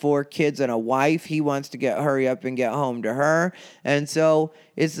has 4 kids and a wife. He wants to hurry up and get home to her. And so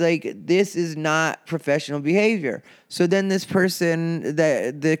it's like, this is not professional behavior. So then this person,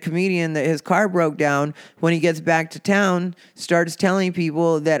 the comedian that his car broke down, when he gets back to town, starts telling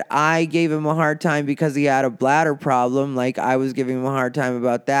people that I gave him a hard time because he had a bladder problem. Like, I was giving him a hard time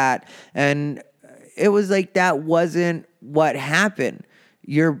about that. And it was like, that wasn't what happened.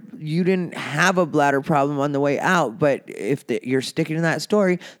 You didn't have a bladder problem on the way out, but if you're sticking to that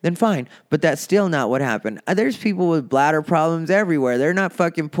story, then fine. But that's still not what happened. There's people with bladder problems everywhere. They're not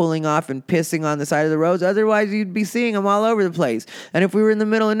fucking pulling off and pissing on the side of the roads. Otherwise, you'd be seeing them all over the place. And if we were in the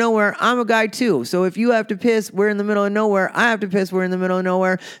middle of nowhere, I'm a guy too. So if you have to piss, we're in the middle of nowhere. I have to piss, we're in the middle of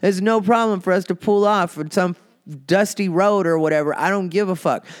nowhere. There's no problem for us to pull off at some dusty road or whatever. I don't give a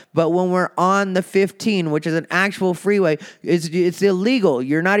fuck. But when we're on the 15, which is an actual freeway, it's illegal.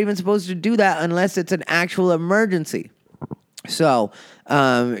 You're not even supposed to do that unless it's an actual emergency. So,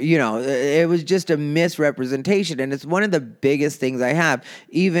 it was just a misrepresentation, and it's one of the biggest things I have,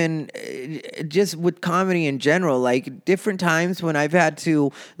 even just with comedy in general. Like, different times when I've had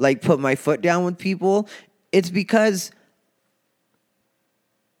to, put my foot down with people, it's because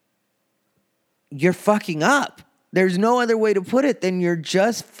you're fucking up. There's no other way to put it than you're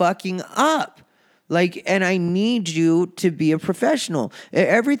just fucking up. Like, and I need you to be a professional.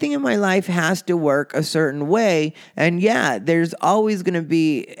 Everything in my life has to work a certain way. And yeah, there's always going to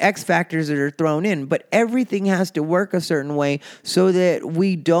be X factors that are thrown in, but everything has to work a certain way so that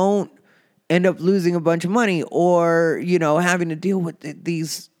we don't end up losing a bunch of money or, having to deal with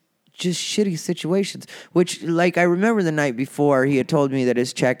these just shitty situations, which, like, I remember the night before he had told me that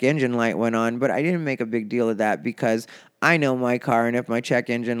his check engine light went on, but I didn't make a big deal of that because I know my car, and if my check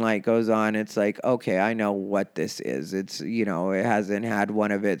engine light goes on, it's like, okay, I know what this is. It's, it hasn't had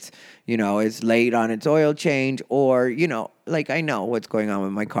one of its, it's late on its oil change, or, like, I know what's going on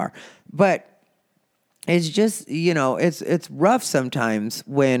with my car. But it's just, it's rough sometimes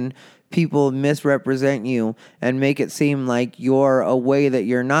when people misrepresent you and make it seem like you're a way that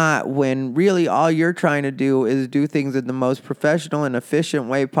you're not, when really all you're trying to do is do things in the most professional and efficient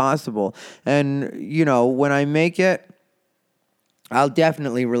way possible. And, when I make it, I'll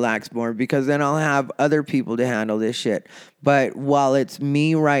definitely relax more because then I'll have other people to handle this shit. But while it's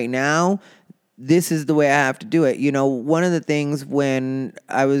me right now, this is the way I have to do it. One of the things when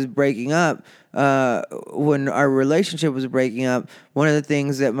I was breaking up, when our relationship was breaking up, one of the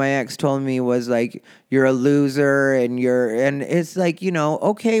things that my ex told me was like, you're a loser and it's like,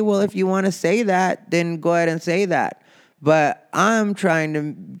 okay, well, if you want to say that, then go ahead and say that. But I'm trying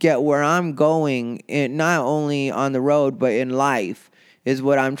to get where I'm going, not only on the road, but in life is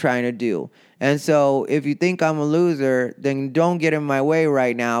what I'm trying to do. And so if you think I'm a loser, then don't get in my way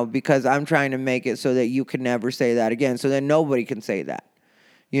right now because I'm trying to make it so that you can never say that again, so that nobody can say that.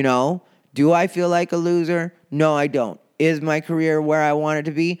 Do I feel like a loser? No, I don't. Is my career where I want it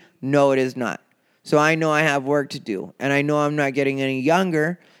to be? No, it is not. So I know I have work to do, and I know I'm not getting any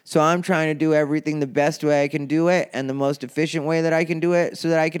younger. So I'm trying to do everything the best way I can do it and the most efficient way that I can do it so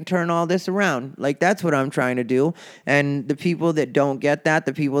that I can turn all this around. Like, that's what I'm trying to do. And the people that don't get that,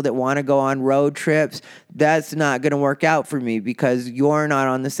 the people that want to go on road trips, that's not going to work out for me because you're not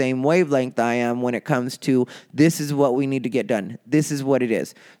on the same wavelength I am when it comes to this is what we need to get done. This is what it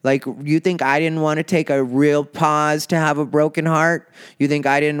is. Like, you think I didn't want to take a real pause to have a broken heart? You think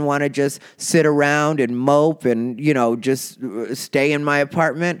I didn't want to just sit around and mope and, just stay in my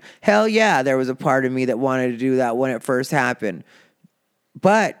apartment? Hell yeah, there was a part of me that wanted to do that when it first happened.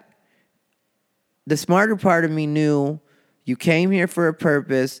 But the smarter part of me knew you came here for a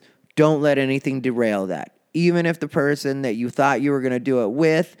purpose. Don't let anything derail that. Even if the person that you thought you were going to do it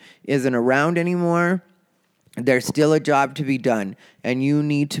with isn't around anymore, there's still a job to be done. And you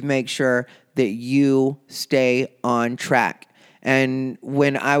need to make sure that you stay on track. And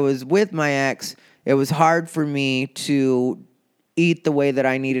when I was with my ex, it was hard for me to eat the way that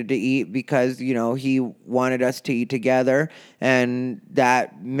I needed to eat because, he wanted us to eat together. And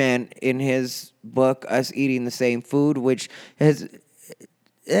that meant in his book, us eating the same food, which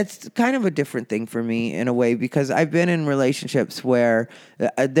it's kind of a different thing for me in a way because I've been in relationships where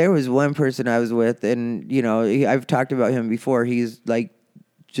there was one person I was with and, I've talked about him before. He's like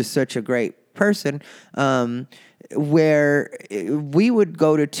just such a great person. Where we would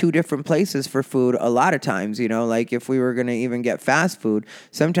go to two different places for food a lot of times, like if we were going to even get fast food,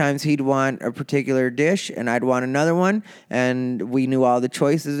 sometimes he'd want a particular dish and I'd want another one. And we knew all the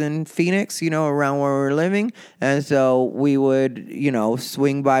choices in Phoenix, around where we were living. And so we would,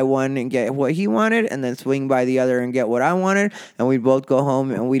 swing by one and get what he wanted and then swing by the other and get what I wanted. And we'd both go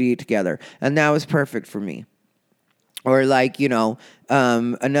home and we'd eat together. And that was perfect for me. Or like,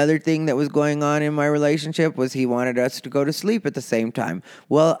 another thing that was going on in my relationship was he wanted us to go to sleep at the same time.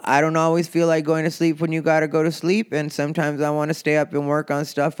 Well, I don't always feel like going to sleep when you got to go to sleep. And sometimes I want to stay up and work on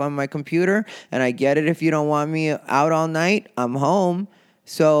stuff on my computer. And I get it if you don't want me out all night. I'm home.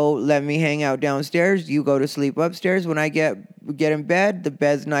 So let me hang out downstairs. You go to sleep upstairs. When I get in bed, the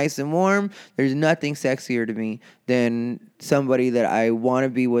bed's nice and warm. There's nothing sexier to me than somebody that I want to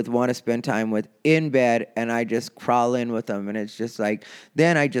be with, want to spend time with in bed, and I just crawl in with them. And it's just like,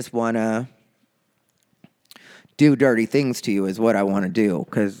 then I just want to do dirty things to you is what I want to do.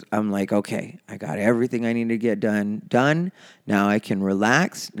 Because I'm like, okay, I got everything I need to get done. Now I can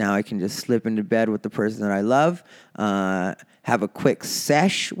relax. Now I can just slip into bed with the person that I love, have a quick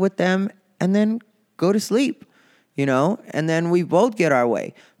sesh with them, and then go to sleep, and then we both get our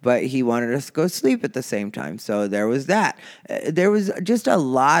way. But he wanted us to go sleep at the same time. So there was that. There was just a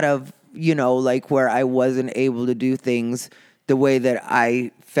lot of, like where I wasn't able to do things the way that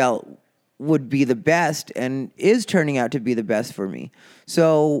I felt would be the best and is turning out to be the best for me.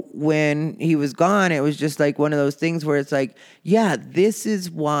 So when he was gone, it was just like one of those things where it's like, yeah, this is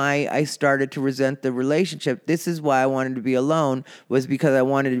why I started to resent the relationship. This is why I wanted to be alone, was because I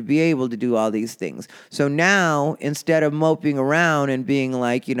wanted to be able to do all these things. So now, instead of moping around and being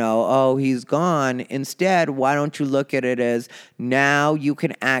like, oh, he's gone, instead, why don't you look at it as now you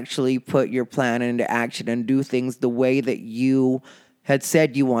can actually put your plan into action and do things the way that you had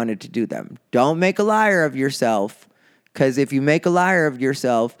said you wanted to do them. Don't make a liar of yourself, because if you make a liar of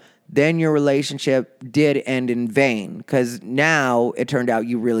yourself, then your relationship did end in vain, because now it turned out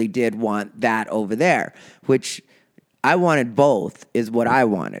you really did want that over there, which I wanted both, is what I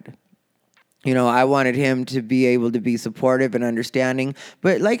wanted. I wanted him to be able to be supportive and understanding.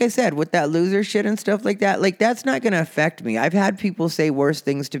 But like I said, with that loser shit and stuff like that, like that's not going to affect me. I've had people say worse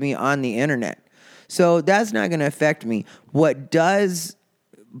things to me on the internet. So that's not going to affect me. What does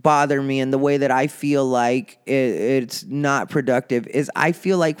bother me and the way that I feel like it's not productive is I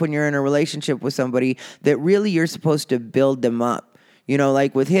feel like when you're in a relationship with somebody that really you're supposed to build them up.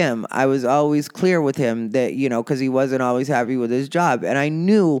 Like with him, I was always clear with him that, because he wasn't always happy with his job. And I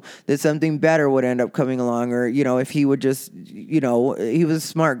knew that something better would end up coming along, or, if he would just, he was a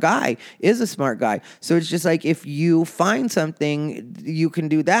smart guy, is a smart guy. So it's just like, if you find something, you can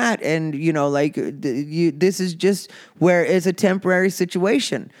do that. And, this is just where it's a temporary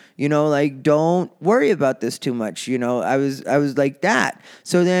situation, don't worry about this too much. I was like that.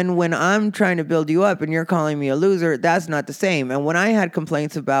 So then when I'm trying to build you up and you're calling me a loser, that's not the same. And when I had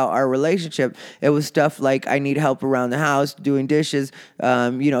complaints about our relationship, it was stuff like I need help around the house, doing dishes,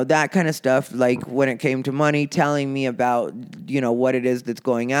 that kind of stuff. Like when it came to money, telling me about, what it is that's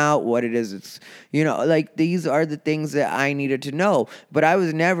going out, what it is it's, like these are the things that I needed to know. But I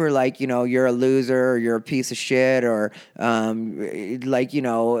was never like, you're a loser or you're a piece of shit or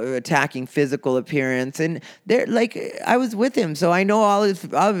attacking physical appearance. And there, like I was with him, so I know all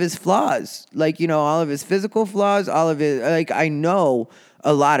of his flaws, like, all of his physical flaws, all of his, like I know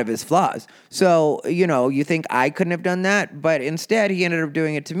a lot of his flaws. So, you think I couldn't have done that, but instead he ended up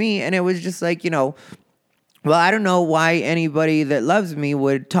doing it to me. And it was just like, well, I don't know why anybody that loves me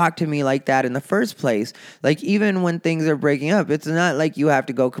would talk to me like that in the first place. Like, even when things are breaking up, it's not like you have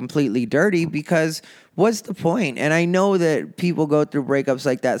to go completely dirty, because what's the point? And I know that people go through breakups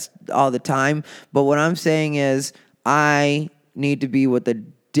like that all the time. But what I'm saying is I need to be with a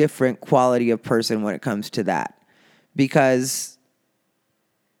different quality of person when it comes to that. Because,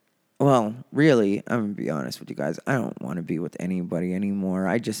 well, really, I'm going to be honest with you guys. I don't want to be with anybody anymore.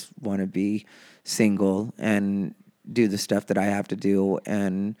 I just want to be single and do the stuff that I have to do.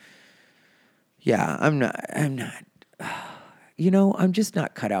 And yeah, I'm just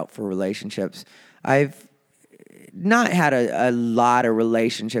not cut out for relationships. I've not had a lot of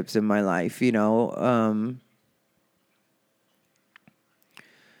relationships in my life, I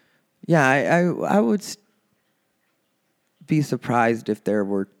would be surprised if there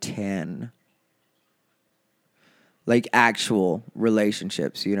were 10 like actual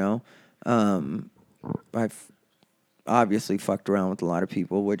relationships, I've obviously fucked around with a lot of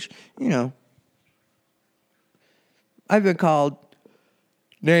people, which, I've been called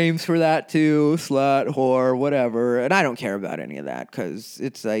names for that too, slut, whore, whatever, and I don't care about any of that, because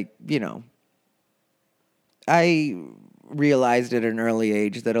it's like, I realized at an early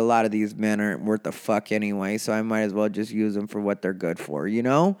age that a lot of these men aren't worth a fuck anyway, so I might as well just use them for what they're good for,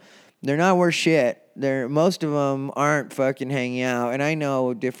 They're not worth shit. Most of them aren't fucking hanging out, and I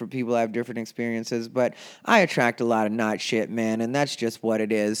know different people have different experiences, but I attract a lot of not shit men, and that's just what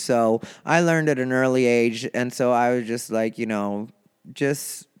it is. So I learned at an early age, and so I was just like,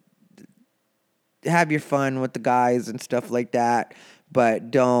 just have your fun with the guys and stuff like that, but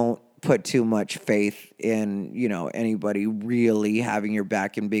don't put too much faith in, anybody really having your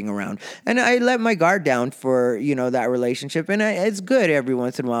back and being around. And I let my guard down for, that relationship. And it's good every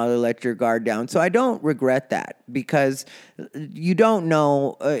once in a while to let your guard down. So I don't regret that, because you don't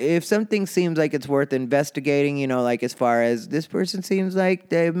know if something seems like it's worth investigating, like as far as this person seems like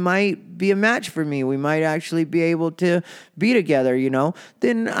they might be a match for me. We might actually be able to be together,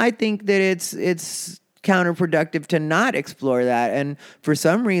 then I think that it's counterproductive to not explore that. And for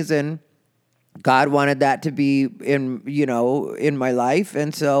some reason, God wanted that to be in my life.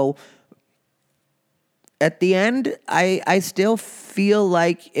 And so at the end, I still feel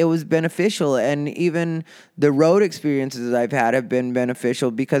like it was beneficial, and even the road experiences I've had have been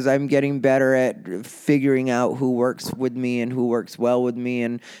beneficial because I'm getting better at figuring out who works with me and who works well with me,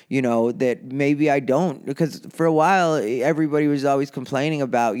 and that maybe I don't, because for a while everybody was always complaining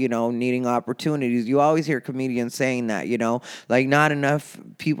about needing opportunities. You always hear comedians saying that, like not enough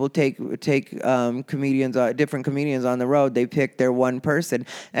people take comedians, different comedians on the road. They pick their one person,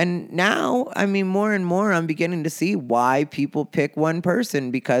 and now I mean more and more I'm beginning to see why people pick one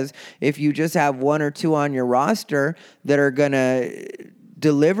person, because if you just have one or two on your roster that are going to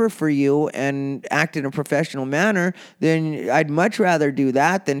deliver for you and act in a professional manner, then I'd much rather do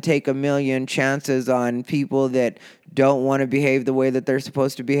that than take a million chances on people that don't want to behave the way that they're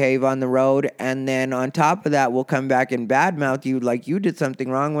supposed to behave on the road. And then on top of that, we'll come back and badmouth you like you did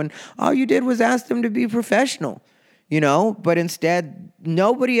something wrong when all you did was ask them to be professional. But instead,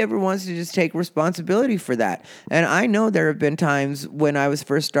 nobody ever wants to just take responsibility for that. And I know there have been times when I was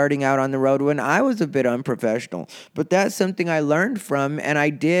first starting out on the road when I was a bit unprofessional, but that's something I learned from. And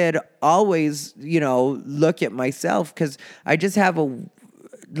I did always, look at myself, because I just have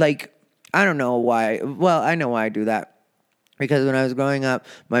I don't know why. Well, I know why I do that. Because when I was growing up,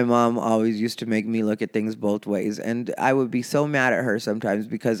 my mom always used to make me look at things both ways. And I would be so mad at her sometimes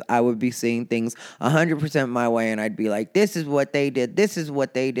because I would be seeing things 100% my way. And I'd be like, this is what they did. This is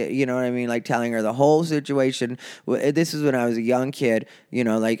what they did. You know what I mean? Like telling her the whole situation. This is when I was a young kid.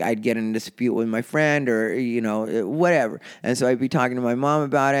 Like I'd get in a dispute with my friend or, whatever. And so I'd be talking to my mom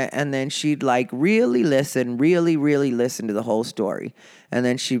about it. And then she'd like really listen to the whole story. And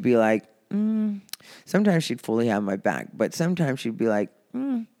then she'd be like, sometimes she'd fully have my back, but sometimes she'd be like,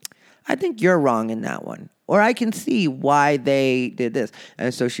 I think you're wrong in that one. Or I can see why they did this.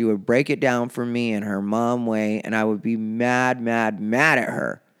 And so she would break it down for me in her mom way, and I would be mad at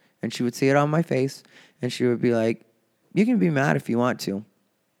her. And she would see it on my face, and she would be like, you can be mad if you want to.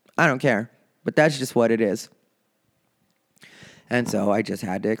 I don't care, but that's just what it is. And so I just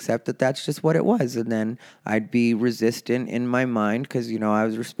had to accept that that's just what it was. And then I'd be resistant in my mind because, I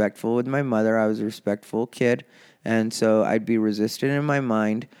was respectful with my mother. I was a respectful kid. And so I'd be resistant in my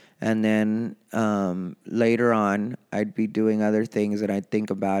mind. And then later on, I'd be doing other things and I'd think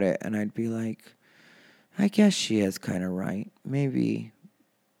about it. And I'd be like, I guess she is kind of right. Maybe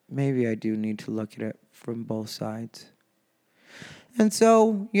I do need to look at it from both sides. And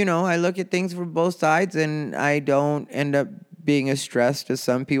so, I look at things from both sides and I don't end up being as stressed as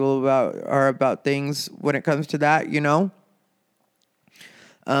some people are about things when it comes to that,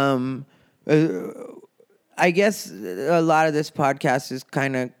 I guess a lot of this podcast is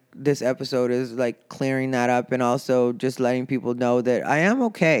this episode is like clearing that up and also just letting people know that I am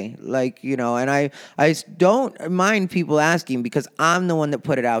okay. And I don't mind people asking because I'm the one that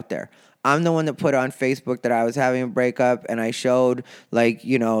put it out there. I'm the one that put on Facebook that I was having a breakup, and I showed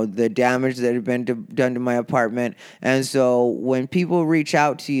the damage that had been done to my apartment. And so when people reach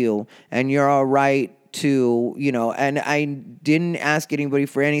out to you and you're all right to, and I didn't ask anybody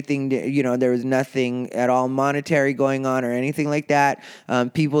for anything, there was nothing at all monetary going on or anything like that.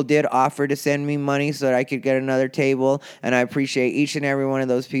 People did offer to send me money so that I could get another table, and I appreciate each and every one of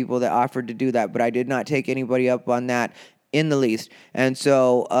those people that offered to do that, but I did not take anybody up on that in the least. And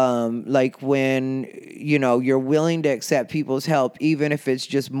so, when, you're willing to accept people's help, even if it's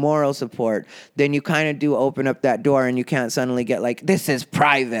just moral support, then you kind of do open up that door and you can't suddenly get like, this is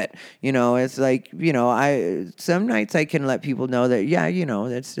private. It's like, some nights I can let people know that,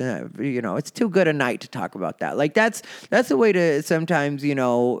 that's, it's too good a night to talk about that. Like that's a way to sometimes,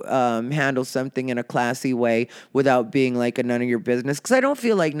 handle something in a classy way without being like a none of your business. Cause I don't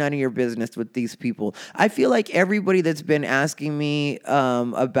feel like none of your business with these people. I feel like everybody that's been asking me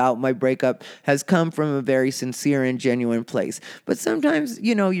about my breakup has come from a very sincere and genuine place. But sometimes,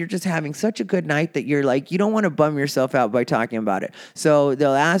 you're just having such a good night that you're like, you don't want to bum yourself out by talking about it. So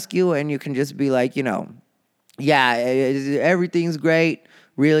they'll ask you and you can just be like, yeah, everything's great.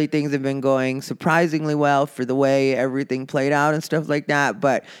 Really, things have been going surprisingly well for the way everything played out and stuff like that.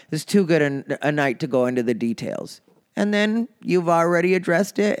 But it's too good a night to go into the details. And then you've already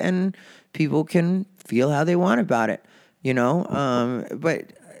addressed it and people can feel how they want about it.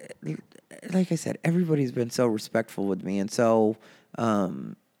 But like I said, everybody's been so respectful with me and so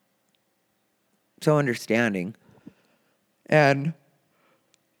understanding. And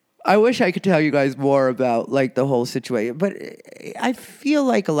I wish I could tell you guys more about like the whole situation, but I feel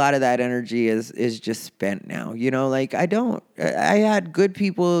like a lot of that energy is just spent now. I had good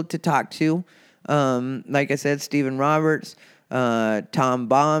people to talk to. Like I said, Stephen Roberts, Tom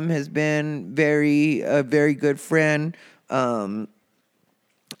Baum has been a very good friend.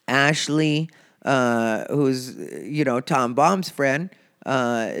 Ashley, who's, Tom Baum's friend.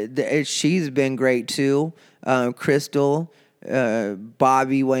 She's been great too. Crystal,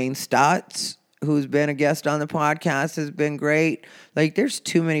 Bobby Wayne Stotts, who's been a guest on the podcast, has been great. Like, there's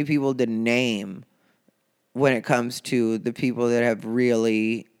too many people to name when it comes to the people that have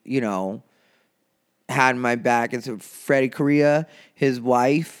really, had my back. And so Freddie Correa, his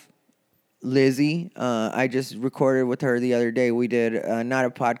wife, Lizzie, I just recorded with her the other day. We did not a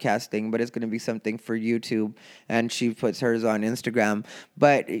podcast thing, but it's going to be something for YouTube, and she puts hers on Instagram.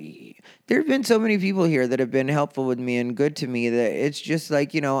 But there have been so many people here that have been helpful with me and good to me that it's just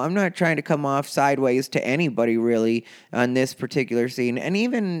like, I'm not trying to come off sideways to anybody really on this particular scene. And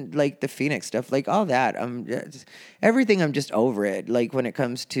even like the Phoenix stuff, like all that, everything, I'm just over it. Like when it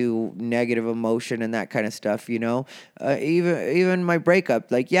comes to negative emotion and that kind of stuff, even my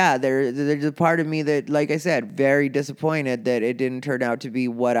breakup, like, yeah, there's a part of me that, like I said, very disappointed that it didn't turn out to be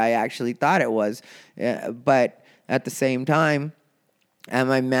what I actually thought it was. But at the same time, am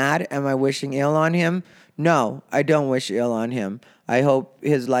I mad? Am I wishing ill on him? No, I don't wish ill on him. I hope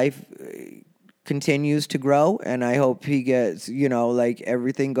his life continues to grow, and I hope he gets, like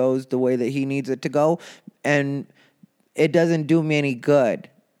everything goes the way that he needs it to go. And it doesn't do me any good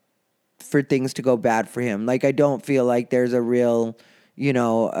for things to go bad for him. Like, I don't feel like there's a real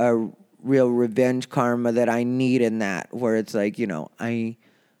revenge karma that I need in that, where it's like, I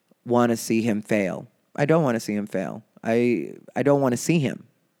want to see him fail. I don't want to see him fail. I don't want to see him.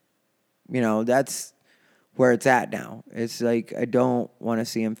 That's where it's at now. It's like, I don't want to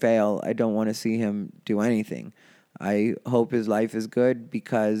see him fail. I don't want to see him do anything. I hope his life is good,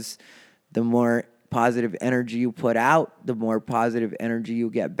 because the more positive energy you put out, the more positive energy you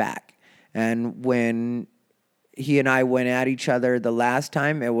get back. And when he and I went at each other the last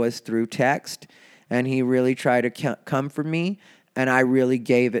time, it was through text, and he really tried to come for me, and I really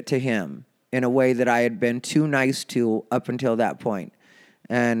gave it to him in a way that I had been too nice to up until that point.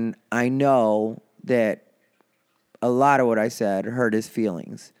 And I know that a lot of what I said hurt his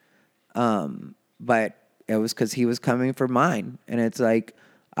feelings. But it was because he was coming for mine. And it's like,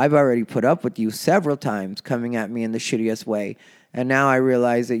 I've already put up with you several times coming at me in the shittiest way. And now I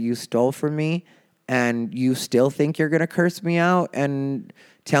realize that you stole from me, and you still think you're going to curse me out and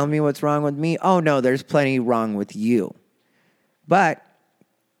tell me what's wrong with me. Oh, no, there's plenty wrong with you. But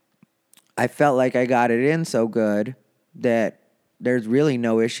I felt like I got it in so good that there's really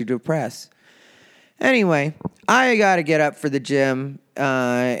no issue to press. Anyway, I got to get up for the gym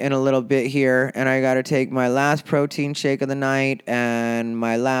in a little bit here, and I got to take my last protein shake of the night and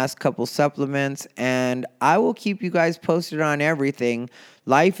my last couple supplements, and I will keep you guys posted on everything.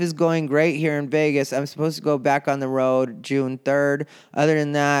 Life is going great here in Vegas. I'm supposed to go back on the road June 3rd. Other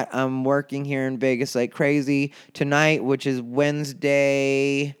than that, I'm working here in Vegas like crazy. Tonight, which is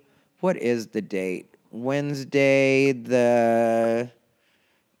Wednesday... What is the date? Wednesday,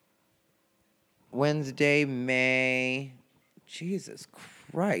 May... Jesus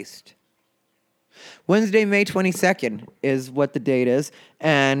Christ. Wednesday, May 22nd is what the date is.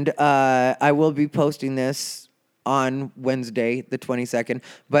 And I will be posting this on Wednesday, the 22nd.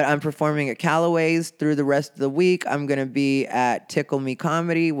 But I'm performing at Callaway's through the rest of the week. I'm going to be at Tickle Me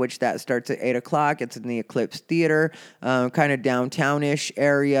Comedy, which that starts at 8 o'clock. It's in the Eclipse Theater, kind of downtownish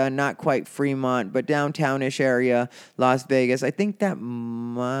area, not quite Fremont, but downtownish area, Las Vegas. I think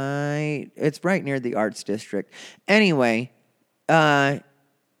it's right near the Arts District. Anyway,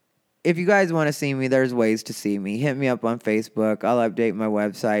 if you guys want to see me, there's ways to see me. Hit me up on Facebook. I'll update my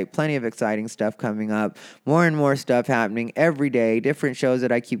website. Plenty of exciting stuff coming up. More and more stuff happening every day. Different shows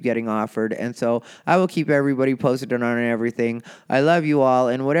that I keep getting offered. And so I will keep everybody posted on everything. I love you all.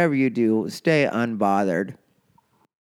 And whatever you do, stay unbothered.